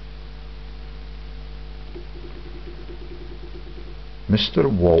 Mr.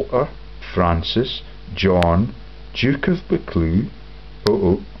 Walter Francis John Duke of Buccleugh.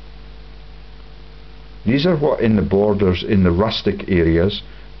 These are what in the borders, in the rustic areas,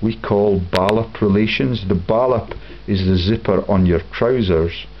 we call ballop relations. The ballop is the zipper on your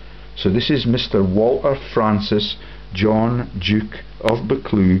trousers. So this is Mr. Walter Francis John Duke of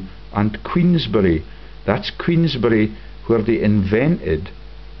Buccleugh and Queensferry. That's Queensferry, where they invented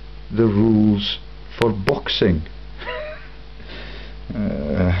the rules for boxing.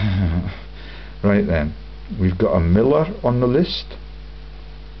 Right then, we've got a miller on the list.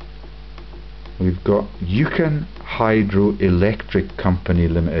 We've got Yukon Hydroelectric Company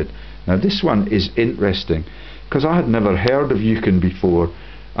Limited. Now this one is interesting because I had never heard of Yukon before,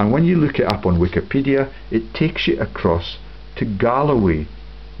 and when you look it up on Wikipedia it takes you across to Galloway.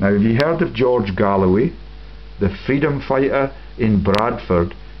 Now have you heard of George Galloway, the freedom fighter in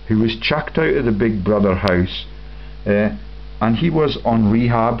Bradford who was chucked out of the Big Brother house and he was on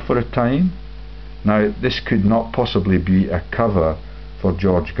rehab for a time? Now this could not possibly be a cover for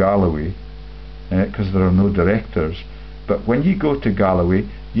George Galloway, because there are no directors, but when you go to Galloway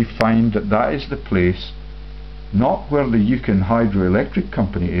you find that that is the place, not where the Yukon Hydroelectric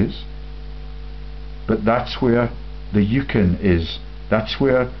Company is, but that's where the Yukon is. That's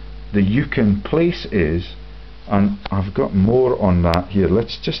where the Yukon place is, and I've got more on that here.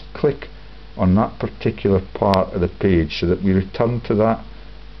 Let's just click on that particular part of the page so that we return to that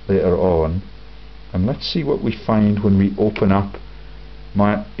later on, and let's see what we find when we open up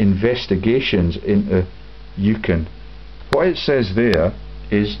my investigations into Yukon. What it says there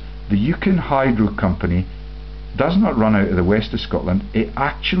is the Yukon Hydro Company does not run out of the west of Scotland, it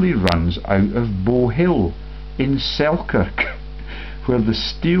actually runs out of Bow Hill in Selkirk, where the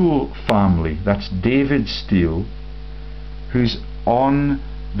Steele family, that's David Steele, who's on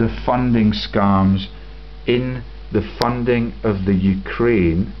the funding scams in the funding of the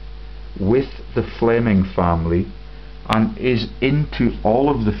Ukraine with the Fleming family, and is into all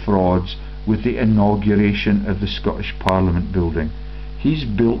of the frauds with the inauguration of the Scottish Parliament building. He's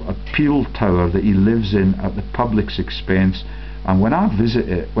built a peel tower that he lives in at the public's expense, and when I visit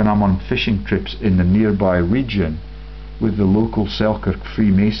it, when I'm on fishing trips in the nearby region with the local Selkirk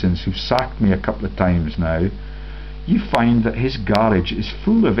Freemasons who've sacked me a couple of times now, you find that his garage is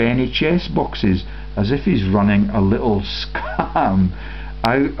full of NHS boxes, as if he's running a little scam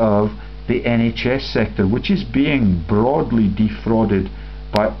out of the NHS sector, which is being broadly defrauded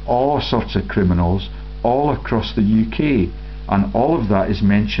by all sorts of criminals all across the UK, and all of that is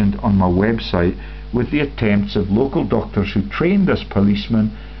mentioned on my website, with the attempts of local doctors who trained as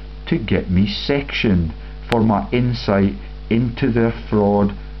policemen to get me sectioned for my insight into their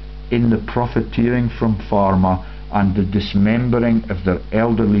fraud in the profiteering from pharma and the dismembering of their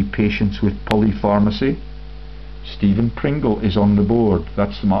elderly patients with polypharmacy. Stephen Pringle is on the board.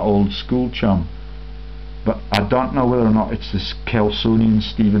 That's my old school chum, but I don't know whether or not it's this Kelsonian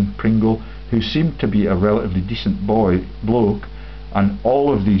Stephen Pringle, who seemed to be a relatively decent bloke, and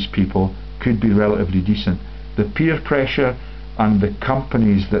all of these people could be relatively decent. The peer pressure and the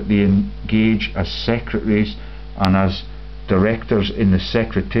companies that they engage as secretaries and as directors in the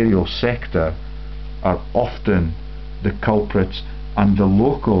secretarial sector are often the culprits, and the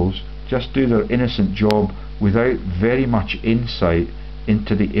locals just do their innocent job without very much insight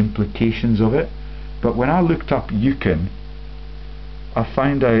into the implications of it. But when I looked up Yukon, I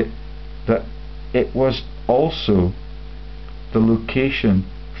found out that it was also the location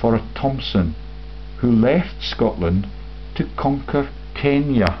for a Thompson who left Scotland to conquer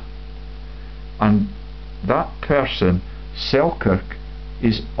Kenya, and that person, Selkirk,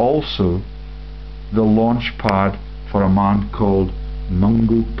 is also the launch pad for a man called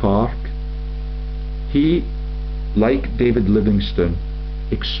Mungo Park. He, like David Livingstone,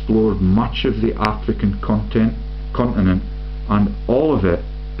 explored much of the African continent, and all of it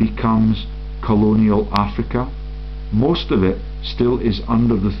becomes colonial Africa. Most of it still is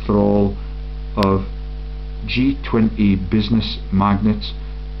under the thrall of G20 business magnates.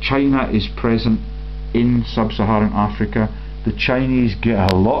 China is present in sub-Saharan Africa. The Chinese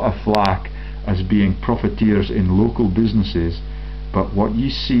get a lot of flack as being profiteers in local businesses, but what you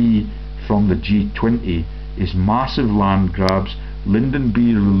see from the G20 is massive land grabs. Lyndon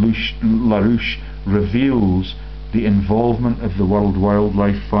B. LaRouche reveals the involvement of the World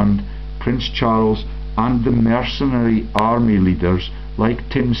Wildlife Fund, Prince Charles, and the mercenary army leaders like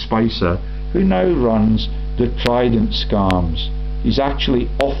Tim Spicer, who now runs the Trident scams. He's actually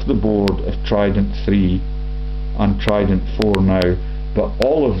off the board of Trident 3 and Trident 4 now, but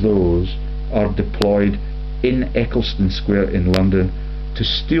all of those are deployed in Eccleston Square in London to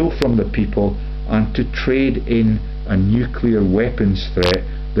steal from the people and to trade in a nuclear weapons threat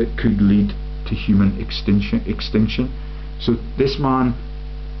that could lead to human extinction. So this man,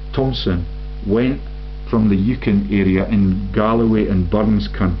 Thompson, went from the Yukon area in Galloway and Burns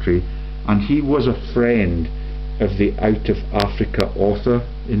country, and he was a friend of the Out of Africa author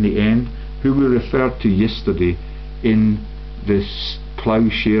in the end, who we referred to yesterday in this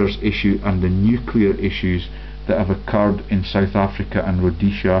ploughshares issue and the nuclear issues that have occurred in South Africa and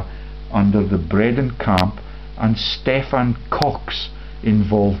Rhodesia under the Bredian camp and Stefan Koch's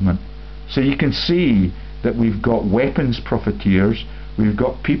involvement. So you can see that we've got weapons profiteers, we've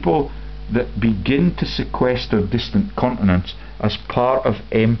got people that begin to sequester distant continents as part of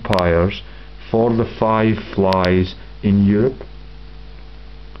empires for the Five Flies in Europe.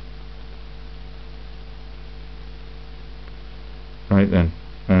 Right then,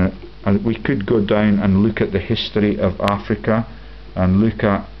 and we could go down and look at the history of Africa and look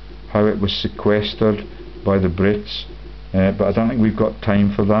at how it was sequestered by the Brits, but I don't think we've got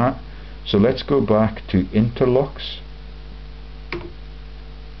time for that. So let's go back to interlocks.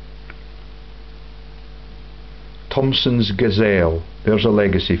 Thomson's Gazelle, there's a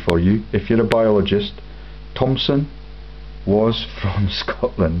legacy for you. If you're a biologist, Thomson was from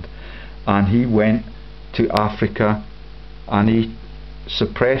Scotland, and he went to Africa and he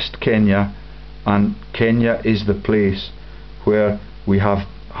suppressed Kenya, and Kenya is the place where we have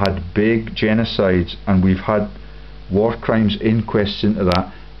had big genocides and we've had war crimes inquests into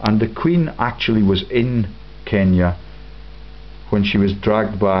that, and the Queen actually was in Kenya when she was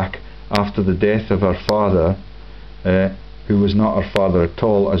dragged back after the death of her father, who was not her father at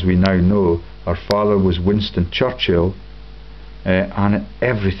all, as we now know. Her father was Winston Churchill, and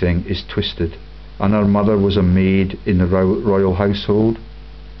everything is twisted. And her mother was a maid in the royal household.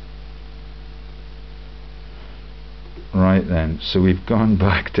 Right then, so we've gone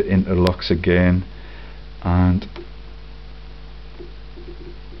back to interlocks again, and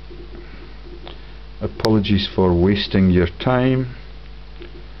apologies for wasting your time.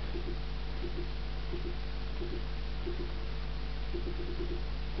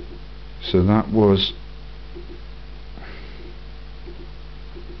 So that was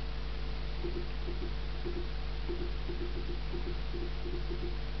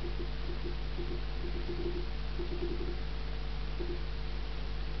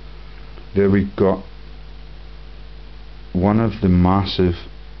there we got one of the massive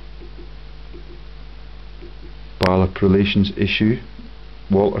Ballop relations issue,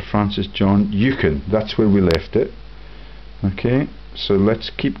 Walter Francis John Yukon, that's where we left it. Okay, so let's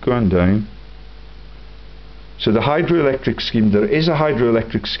keep going down. So the hydroelectric scheme, there is a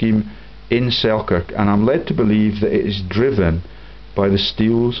hydroelectric scheme in Selkirk, and I'm led to believe that it is driven by the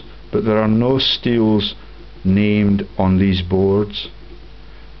Steeles, but there are no Steeles named on these boards.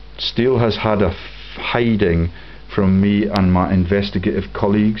 Steele has had a hiding from me and my investigative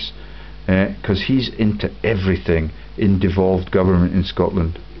colleagues, because he's into everything in devolved government in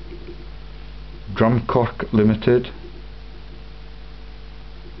Scotland. Drumcork Limited,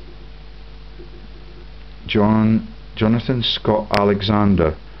 Jonathan Scott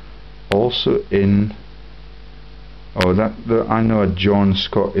Alexander, also in, I know a John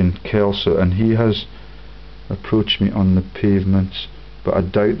Scott in Kelso, and he has approached me on the pavements, but I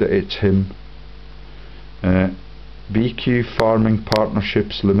doubt that it's him. BQ Farming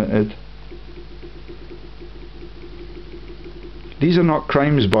Partnerships Limited. These are not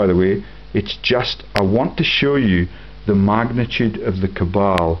crimes, by the way. It's just, I want to show you the magnitude of the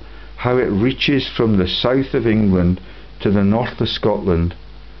cabal, how it reaches from the south of England to the north of Scotland,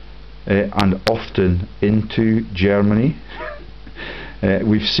 and often into Germany.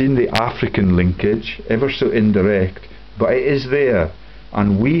 We've seen the African linkage, ever so indirect, but it is there,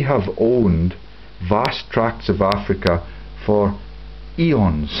 and we have owned vast tracts of Africa for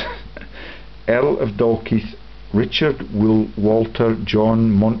eons. Earl of Dalkeith, Richard Walter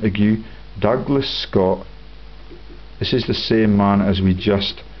John Montague, Douglas Scott. This is the same man as we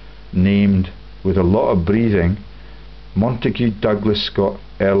just named with a lot of breathing. Montague Douglas Scott,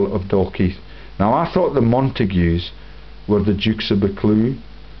 Earl of Dalkeith. Now I thought the Montagues were the Dukes of Buccleugh,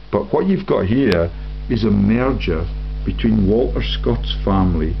 but what you've got here is a merger between Walter Scott's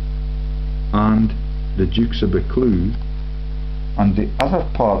family and the Dukes of Buccleugh, and the other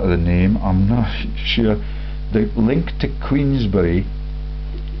part of the name, I'm not sure, the link to Queensferry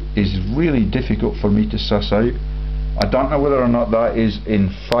is really difficult for me to suss out. I don't know whether or not that is in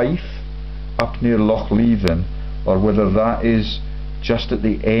Fife, up near Loch Leven, or whether that is just at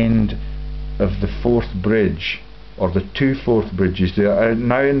the end of the Forth Bridge, or the two Forth Bridges. They are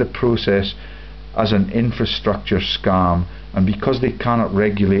now in the process as an infrastructure scam, and because they cannot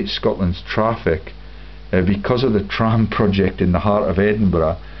regulate Scotland's traffic, because of the tram project in the heart of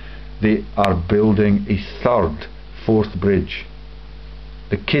Edinburgh, they are building a third, fourth bridge.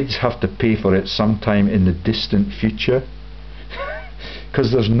 The kids have to pay for it sometime in the distant future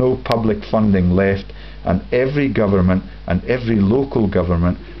because there's no public funding left, and every government and every local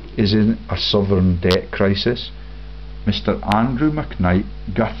government is in a sovereign debt crisis. Mr. Andrew McKnight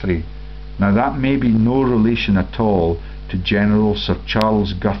Guthrie. Now that may be no relation at all to General Sir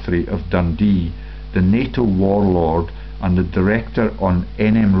Charles Guthrie of Dundee, the NATO warlord and the director on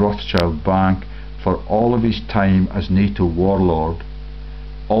NM Rothschild Bank for all of his time as NATO warlord.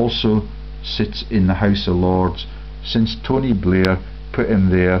 Also sits in the House of Lords since Tony Blair put him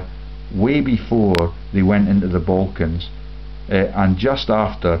there way before they went into the Balkans, and just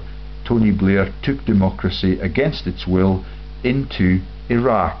after Tony Blair took democracy against its will into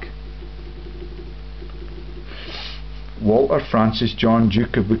Iraq. Walter Francis John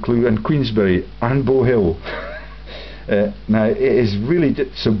Duke of Buccleugh and Queensferry and Bow Hill. Now it is really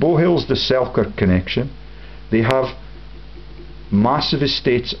so Bow Hill's the Selkirk connection. They have massive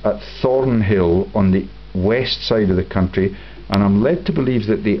estates at Thornhill on the west side of the country, and I'm led to believe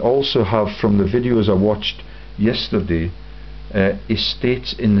that they also have, from the videos I watched yesterday,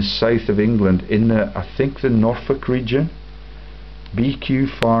 estates in the south of England, in the, I think, the Norfolk region.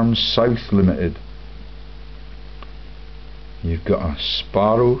 BQ Farms South Limited. You've got a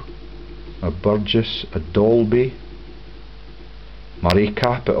Sparrow, a Burgess, a Dalby, Murray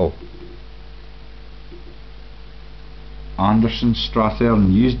Capital, Anderson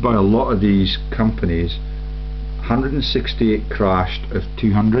Strathern, used by a lot of these companies. 168 crashed of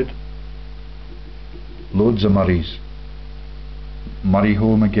 200. Loads of Murrays. Murray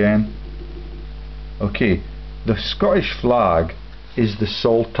home again. Okay, the Scottish flag is the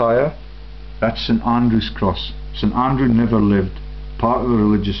saltire. That's St Andrew's cross. St Andrew never lived, part of the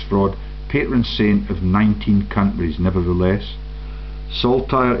religious fraud, patron saint of 19 countries nevertheless.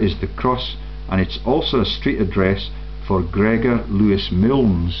 Saltire is the cross, and it's also a street address for Gregor Lewis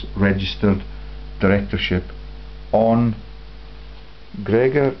Milne's registered directorship on.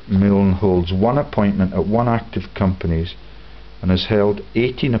 Gregor Milne holds one appointment at one active companies and has held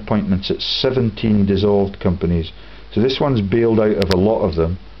 18 appointments at 17 dissolved companies. So this one's bailed out of a lot of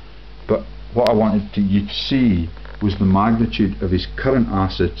them, but what I wanted you to see was the magnitude of his current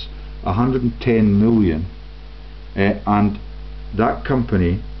assets, 110 million, and that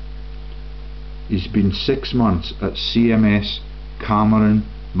company has been 6 months at CMS Cameron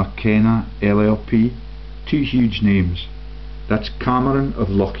McKenna LLP, two huge names. That's Cameron of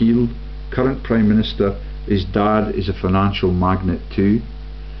Lochiel, current Prime Minister. His dad is a financial magnate too.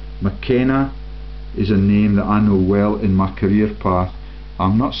 McKenna is a name that I know well in my career path.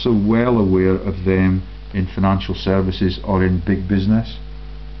 I'm not so well aware of them in financial services or in big business.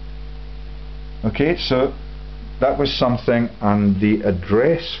 Okay, so that was something, and the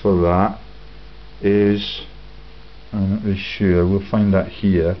address for that is, I'm not really sure, we'll find that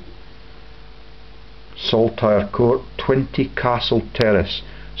here. Saltire Court, 20 Castle Terrace.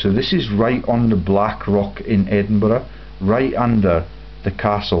 So this is right on the Black Rock in Edinburgh, right under the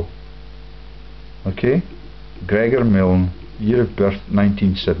castle. Okay, Gregor Milne, year of birth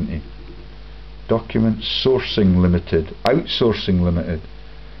 1970. Document Sourcing Limited, Outsourcing Limited.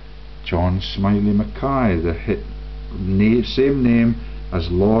 John Smiley Mackay, the same name as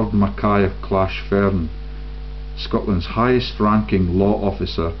Lord Mackay of Clashfern, Scotland's highest ranking law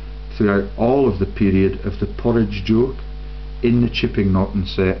officer throughout all of the period of the porridge joke, in the Chipping Norton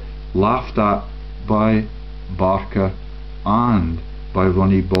set, laughed at by Barker and by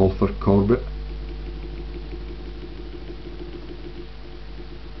Ronnie Balfour Corbett.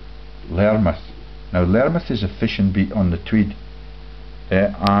 Lermouth. Now Lermouth is a fishing beat on the Tweed,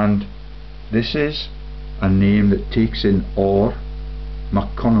 and this is a name that takes in Orr,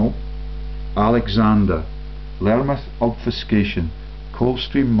 McConnell, Alexander, Lermouth obfuscation,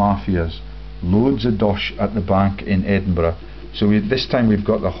 Coldstream mafias, loads of dosh at the bank in Edinburgh. So this time we've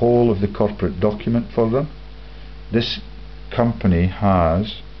got the whole of the corporate document for them. This company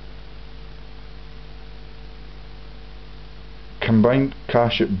has combined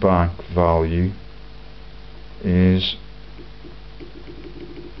cash at bank value is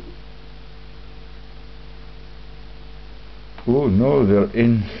oh no, they're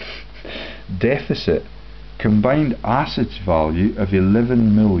in deficit. Combined assets value of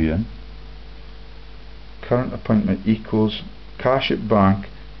 11 million, current appointment equals cash at bank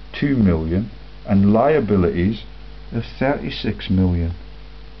 2 million, and liabilities of 36 million.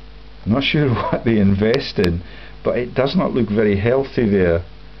 I'm not sure what they invest in, but it does not look very healthy there.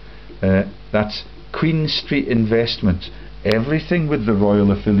 That's Queen Street Investments. Everything with the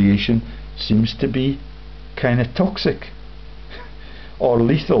royal affiliation seems to be kind of toxic or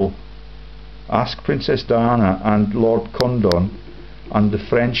lethal. Ask Princess Diana and Lord Condon and the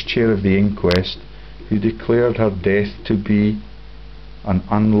French chair of the inquest, who declared her death to be an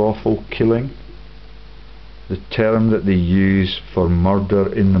unlawful killing, the term that they use for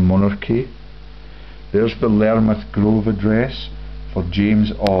murder in the monarchy. There's the Lermouth Grove address for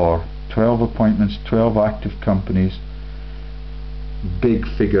James Orr, 12 appointments, 12 active companies, big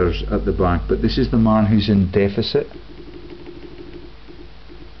figures at the bank. But this is the man who's in deficit.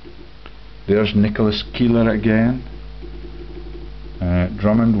 There's Nicholas Keeler again,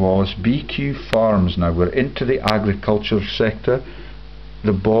 Drummond Wallace, BQ Farms. Now we're into the agriculture sector.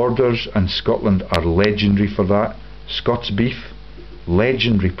 The Borders and Scotland are legendary for that. Scots beef,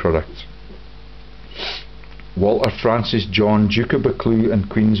 legendary product. Walter Francis John, Duke of Buccleugh and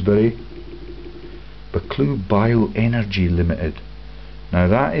Queensferry. Buccleugh Bioenergy Limited. Now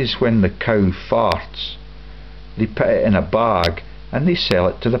that is when the cow farts, they put it in a bag and they sell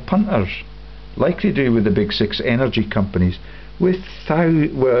it to the punters, like they do with the big 6 energy companies, with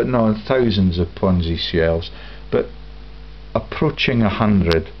thousands of Ponzi shells, but approaching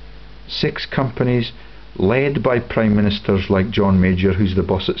 100. 6 companies led by Prime Ministers like John Major, who's the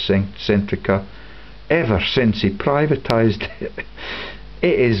boss at Centrica, ever since he privatised it.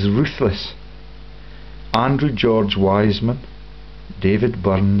 It is ruthless. Andrew George Wiseman, David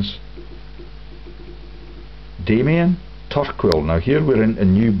Burns, Damien Turquill. Now here we're into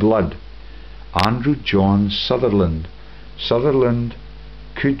new blood. Andrew John Sutherland. Sutherland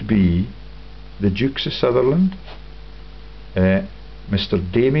could be the Dukes of Sutherland. Mr.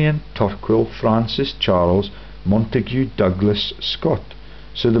 Damien Turquill, Francis Charles, Montague Douglas Scott.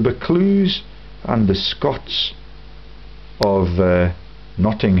 So the Buccleughs and the Scots of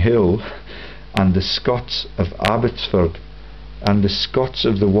Notting Hill, and the Scots of Abbotsford, and the Scots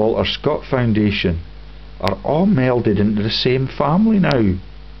of the Walter Scott Foundation are all melded into the same family now.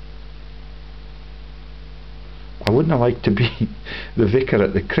 I wouldn't like to be the vicar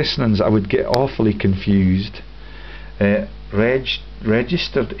at the christenings. I would get awfully confused.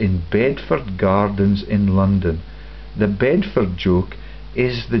 Registered in Bedford Gardens in London. The Bedford joke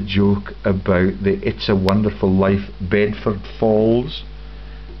is the joke about the It's a Wonderful Life Bedford Falls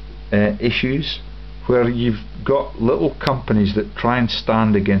issues, where you've got little companies that try and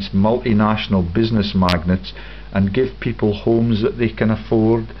stand against multinational business magnates and give people homes that they can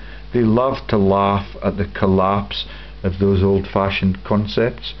afford. They love to laugh at the collapse of those old-fashioned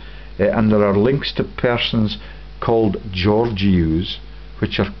concepts, and there are links to persons called Georgios,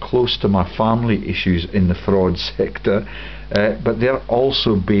 which are close to my family issues in the fraud sector, but they're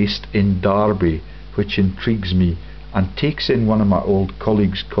also based in Derby, which intrigues me, and takes in one of my old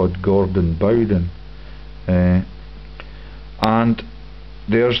colleagues called Gordon Bowden. And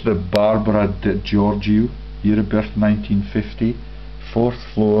there's the Barbara Giorgio, year of birth 1950,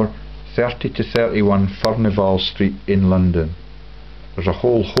 4th floor, 30 to 31 Furnival Street in London. There's a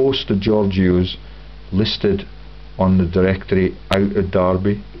whole host of Giorgios listed on the directory out of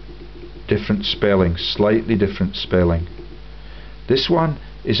Derby. Different spelling, slightly different spelling. This one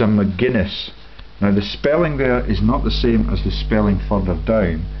is a McGuinness. Now the spelling there is not the same as the spelling further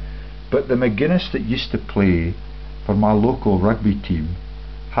down, but the McGuinness that used to play for my local rugby team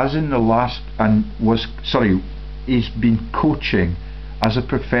has in the last, and was, sorry, he's been coaching as a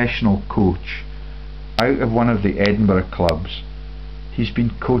professional coach out of one of the Edinburgh clubs. He's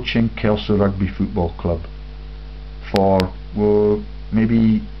been coaching Kelso Rugby Football Club for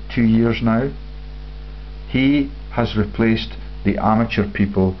maybe 2 years now. He has replaced the amateur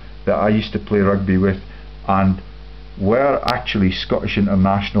people that I used to play rugby with, and were actually Scottish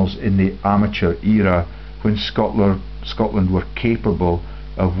internationals in the amateur era when Scotland were capable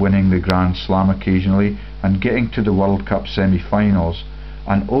of winning the Grand Slam occasionally and getting to the World Cup semi-finals.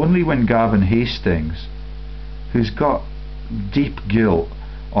 And only when Gavin Hastings, who's got deep guilt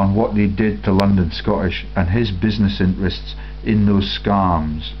on what they did to London Scottish and his business interests in those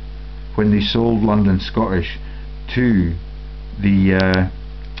scams, when they sold London Scottish to the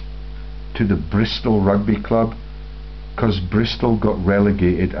Bristol Rugby Club, because Bristol got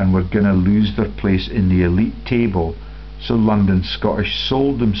relegated and were going to lose their place in the elite table, so London Scottish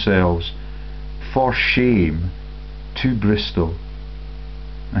sold themselves for shame to Bristol.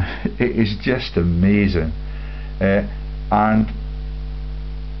 It is just amazing. And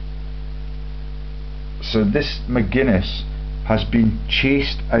so this McGuinness has been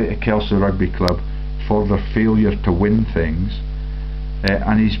chased out of Kelso Rugby Club for their failure to win things,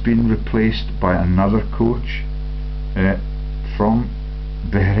 and he's been replaced by another coach from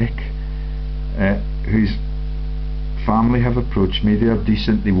Berwick, whose family have approached me. They're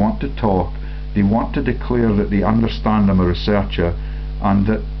decent, they want to talk, They want to declare that they understand I'm a researcher and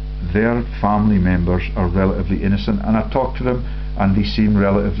that their family members are relatively innocent, and I talk to them and they seem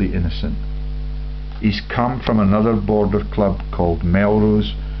relatively innocent. He's come from another border club called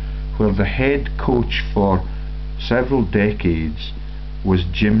Melrose, where the head coach for several decades was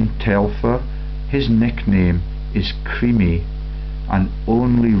Jim Telfer. His nickname is Creme, and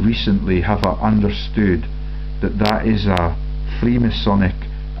only recently have I understood that that is a Freemasonic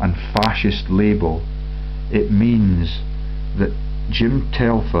and fascist label. It means that Jim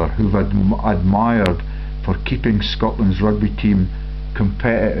Telfer, who I've admired for keeping Scotland's rugby team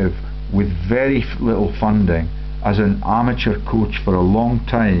competitive with very little funding, as an amateur coach for a long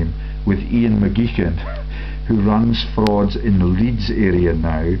time with Ian McGeechan, who runs frauds in the Leeds area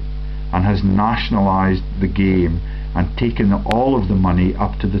now and has nationalised the game and taken all of the money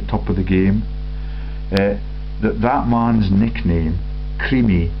up to the top of the game, that man's nickname,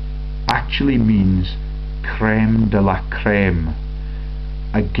 Creme, actually means creme de la creme.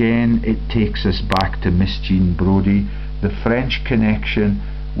 Again, it takes us back to Miss Jean Brodie, the French connection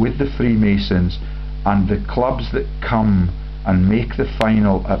with the Freemasons, and the clubs that come and make the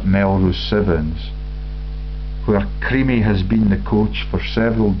final at Melrose Sevens, where Creme has been the coach for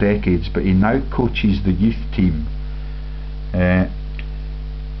several decades, but he now coaches the youth team.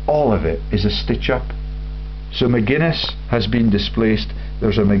 All of it is a stitch up. So McGuinness has been displaced.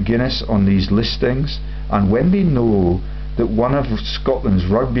 There's a McGuinness on these listings, and when they know that one of Scotland's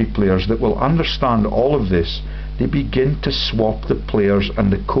rugby players that will understand all of this, they begin to swap the players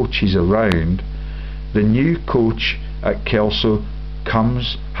and the coaches around. The new coach at Kelso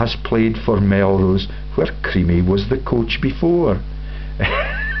has played for Melrose, where Creme was the coach before.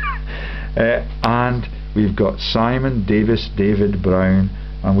 And we've got Simon, Davis, David, Brown,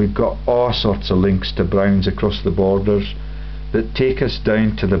 and we've got all sorts of links to Browns across the borders that take us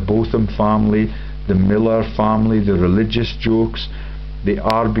down to the Botham family, the Miller family, the religious jokes, the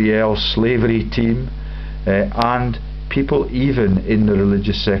RBL slavery team, and people even in the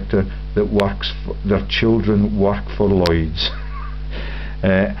religious sector that their children work for Lloyd's.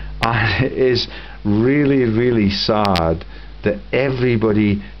 And it is really, really sad that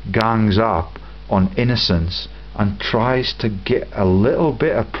everybody gangs up on innocence and tries to get a little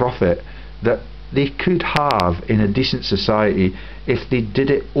bit of profit that they could have in a decent society if they did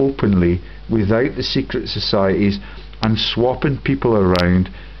it openly without the secret societies and swapping people around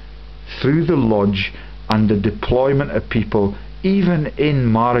through the lodge and the deployment of people, even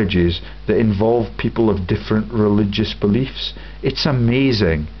in marriages that involve people of different religious beliefs. It's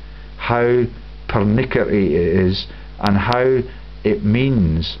amazing how pernickety it is, and how it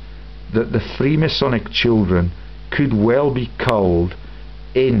means that the Freemasonic children could well be culled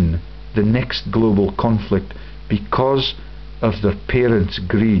in the next global conflict because of their parents'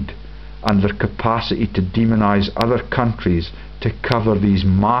 greed and their capacity to demonize other countries to cover these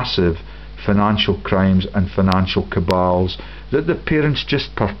massive financial crimes and financial cabals that the parents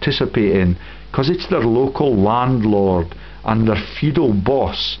just participate in because it's their local landlord and their feudal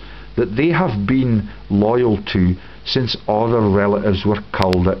boss that they have been loyal to since all their relatives were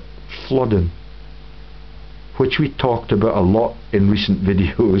culled at Flodden, which we talked about a lot in recent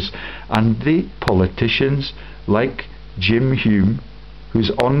videos. And the politicians like Jim Hume,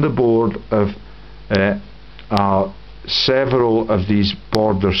 who's on the board of several of these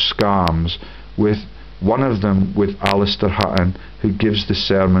border scams, with one of them with Alistair Hutton, who gives the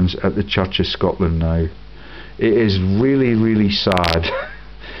sermons at the Church of Scotland now. It is really, really sad.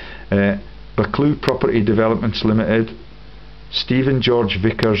 Buccleugh Property Developments Limited, Stephen George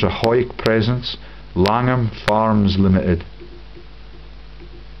Vickers, a Hoyk presence, Langham Farms Limited.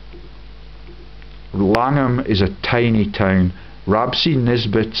 Langham is a tiny town. Rabsy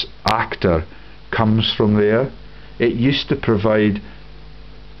Nisbet's actor comes from there. It used to provide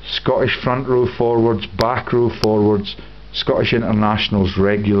Scottish front row forwards, back row forwards, Scottish internationals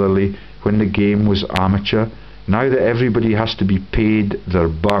regularly when the game was amateur. Now that everybody has to be paid their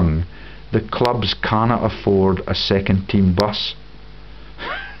bung, the clubs cannot afford a second team bus.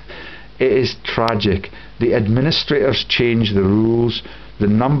 It is tragic. The administrators change the rules, the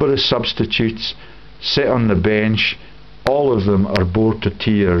number of substitutes sit on the bench, all of them are bored to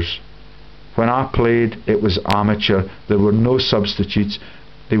tears. When I played, it was amateur. There were no substitutes.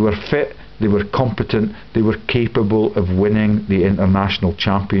 They were fit, they were competent, they were capable of winning the international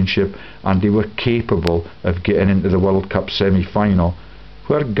championship, and they were capable of getting into the World Cup semi-final,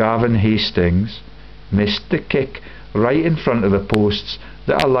 where Gavin Hastings missed the kick right in front of the posts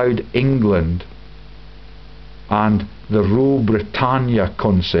that allowed England and the Rule Britannia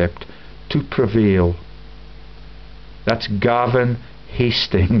concept to prevail. That's Gavin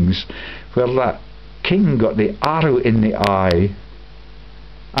Hastings, where that king got the arrow in the eye,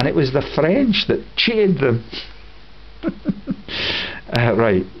 and it was the French that cheated them.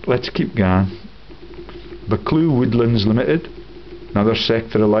 Right, let's keep going. Buccleugh Woodlands Limited, another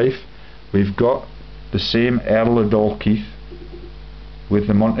sector of life. We've got the same Earl of Dalkeith with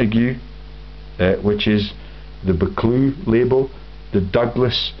the Montague, which is the Buccleugh label, the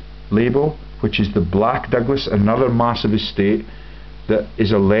Douglas label, which is the Black Douglas, another massive estate that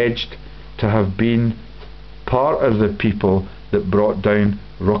is alleged to have been part of the people that brought down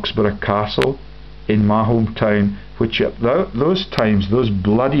Roxburgh Castle in my hometown, which at those times, those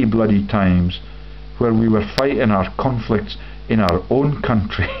bloody times, where we were fighting our conflicts in our own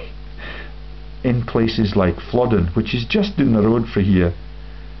country in places like Flodden, which is just down the road for here.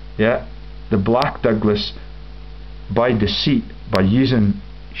 Yeah, the Black Douglas, by deceit, by using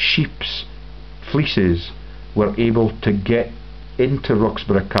sheep's fleeces, were able to get into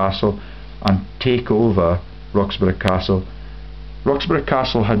Roxburgh Castle and take over Roxburgh Castle. Roxburgh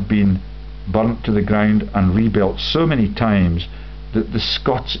Castle had been burnt to the ground and rebuilt so many times that the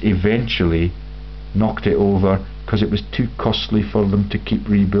Scots eventually knocked it over because it was too costly for them to keep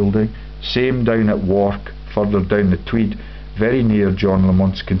rebuilding. Same down at Wark, further down the Tweed, very near John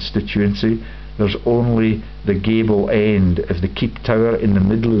Lamont's constituency. There's only the gable end of the keep tower in the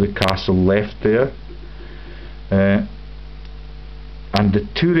middle of the castle left there. And the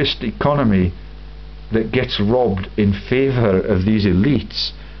tourist economy that gets robbed in favour of these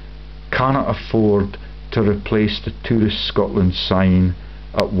elites cannot afford to replace the Tourist Scotland sign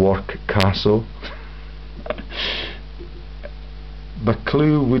at Wark Castle.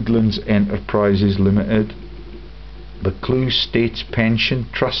 Buccleugh Woodlands Enterprises Limited, Buccleugh States Pension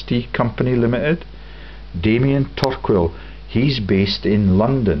Trustee Company Limited, Damien Torquil, he's based in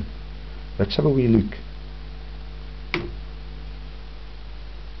London. Let's have a wee look.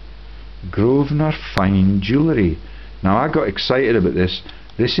 Grosvenor Fine Jewellery. Now I got excited about this.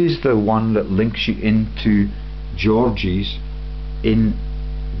 This is the one that links you into Georgie's in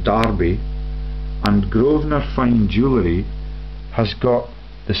Derby, and Grosvenor Fine Jewellery has got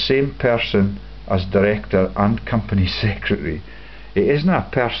the same person as director and company secretary. It isn't a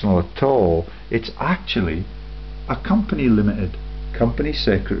personal at all, it's actually a company limited, company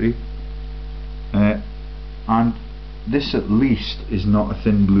secretary, and this at least is not a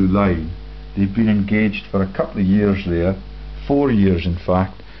thin blue line. They've been engaged for a couple of years there, 4 years in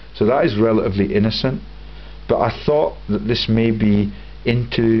fact, so that is relatively innocent. But I thought that this may be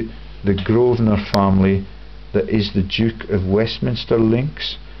into the Grosvenor family that is the Duke of Westminster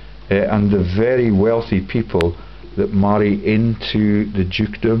links, and the very wealthy people that marry into the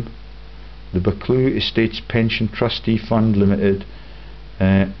dukedom. The Buccleugh Estates Pension Trustee Fund Limited,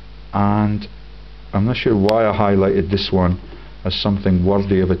 and I'm not sure why I highlighted this one as something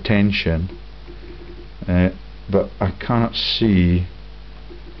worthy of attention, but I cannot see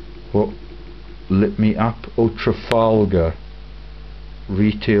what lit me up. Oh, Trafalgar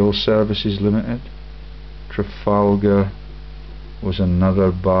Retail Services Limited. Trafalgar was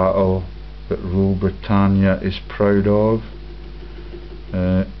another battle that Rule Britannia is proud of.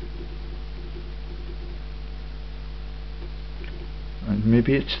 And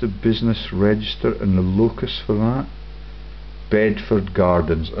maybe it's the Business Register and the locus for that. Bedford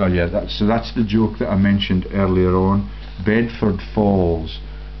Gardens. Oh yeah, that's the joke that I mentioned earlier on. Bedford Falls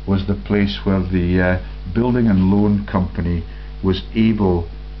was the place where the Building and Loan Company was able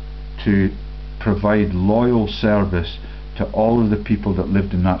to provide loyal service to all of the people that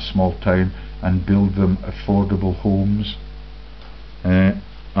lived in that small town and build them affordable homes.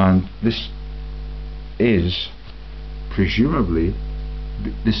 And this is presumably,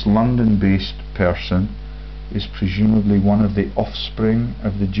 this London-based person is presumably one of the offspring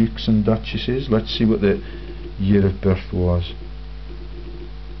of the Dukes and Duchesses. Let's see what the year of birth was.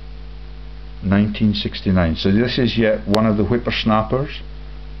 1969. So this is yet one of the whippersnappers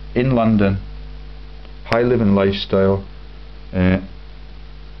in London. High living lifestyle. Current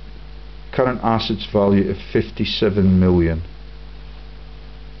assets value of 57 million.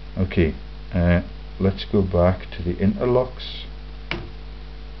 Okay, let's go back to the interlocks.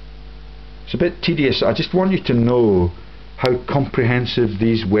 It's a bit tedious. I just want you to know how comprehensive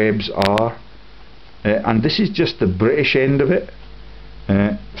these webs are, and this is just the British end of it.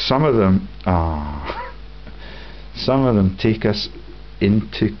 Some of them take us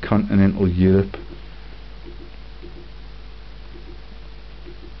into continental Europe.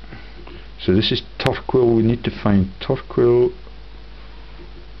 So this is Torquil. We need to find Torquil.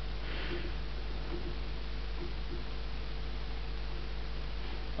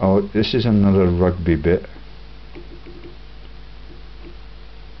 Oh, this is another rugby bit.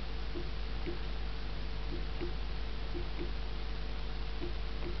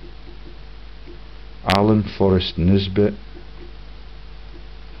 West Nisbet,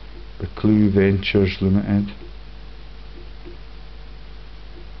 Buccleugh Ventures Limited,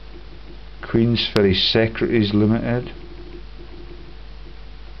 Queensferry Secretaries Limited,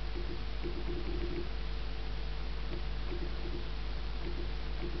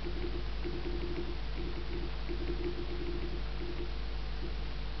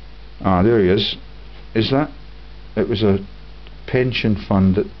 there he is. Is that? It was a pension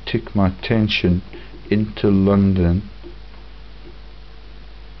fund that took my attention into London.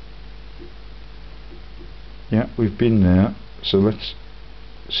 Yeah, we've been there, so let's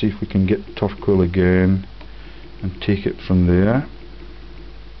see if we can get Thornhill again and take it from there.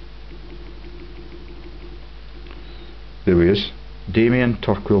 There he is. Damien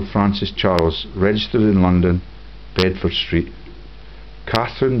Thornhill Francis Charles, registered in London, Bedford Street.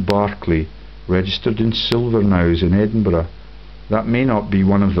 Catherine Barclay, registered in Silverknowes in Edinburgh. That may not be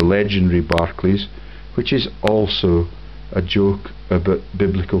one of the legendary Barclays, which is also a joke about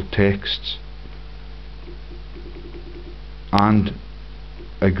biblical texts and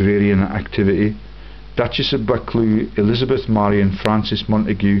agrarian activity. Duchess of Buccleugh, Elizabeth Marion Frances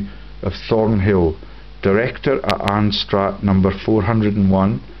Montague of Thornhill, director at Anstrat number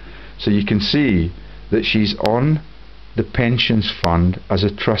 401. So you can see that she's on the pensions fund as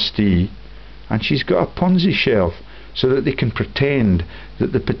a trustee, and she's got a Ponzi shelf so that they can pretend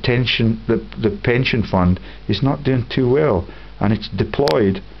that the pension fund is not doing too well, and it's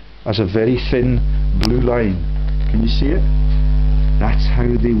deployed as a very thin blue line. Can you see it? That's how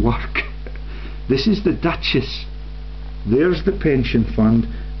they work. This is the Duchess. There's the pension fund,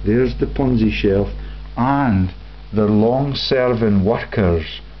 there's the Ponzi shelf, and the long serving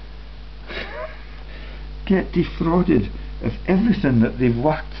workers get defrauded of everything that they've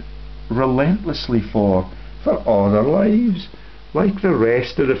worked relentlessly for all their lives, like the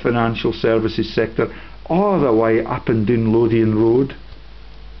rest of the financial services sector, all the way up and down Lothian Road.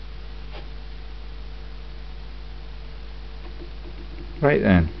 Right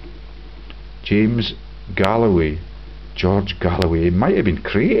then, James Galloway, George Galloway, it might have been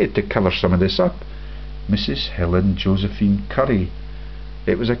created to cover some of this up. Mrs. Helen Josephine Curry.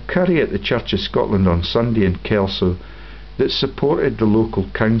 It was a curry at the Church of Scotland on Sunday in Kelso that supported the local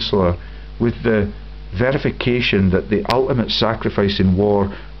councillor with the verification that the ultimate sacrifice in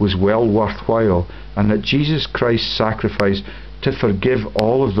war was well worthwhile, and that Jesus Christ's sacrifice to forgive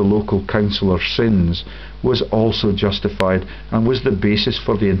all of the local councillor's sins was also justified and was the basis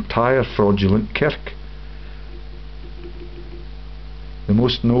for the entire fraudulent kirk. The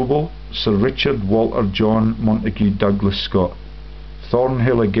most noble, Sir Richard Walter John Montague Douglas Scott.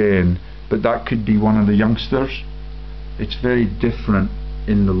 Thornhill again, but that could be one of the youngsters. It's very different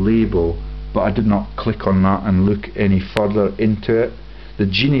in the label, but I did not click on that and look any further into it. The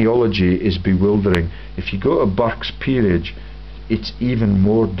genealogy is bewildering. If you go to Burke's peerage, it's even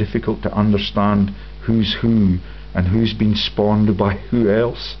more difficult to understand who's who and who's been spawned by who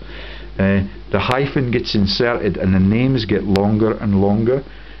else. The hyphen gets inserted and the names get longer and longer.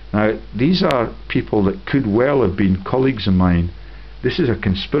 Now, these are people that could well have been colleagues of mine. This is a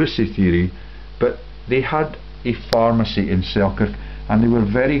conspiracy theory, but they had a pharmacy in Selkirk and they were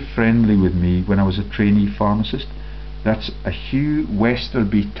very friendly with me when I was a trainee pharmacist. That's a Hugh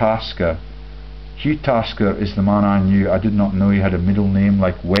Westerby Tasker. Hugh Tasker is the man I knew. I did not know he had a middle name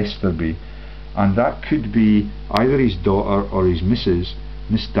like Westerby, and that could be either his daughter or his missus,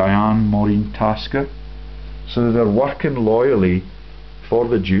 Miss Diane Maureen Tasker. So they're working loyally for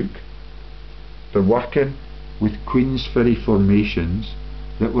the Duke. They're working with Queensferry formations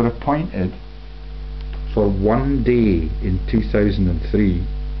that were appointed for one day in 2003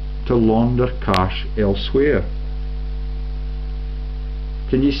 to launder cash elsewhere.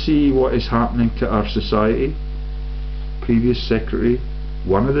 Can you see what is happening to our society? Previous secretary,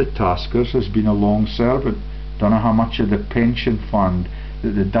 one of the Taskers, has been a long servant. Don't know how much of the pension fund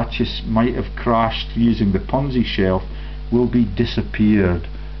that the Duchess might have crashed using the Ponzi shelf will be disappeared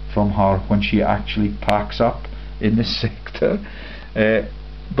from her when she actually packs up in the sector.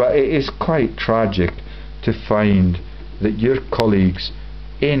 But it is quite tragic to find that your colleagues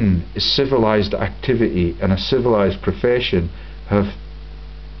in civilised activity and a civilised profession have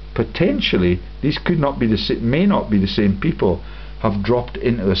potentially, these could not be may not be the same people, have dropped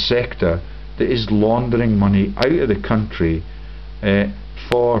into a sector that is laundering money out of the country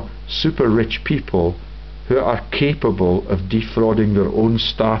for super rich people who are capable of defrauding their own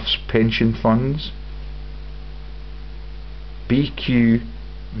staff's pension funds. BQVT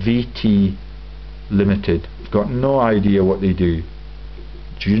Limited, I've got no idea what they do.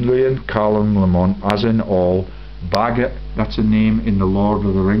 Julian Callum Lamont, as in all. Baggett, that's a name in the Lord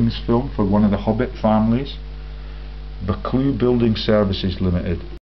of the Rings film for one of the Hobbit families. Buccleugh Building Services Limited.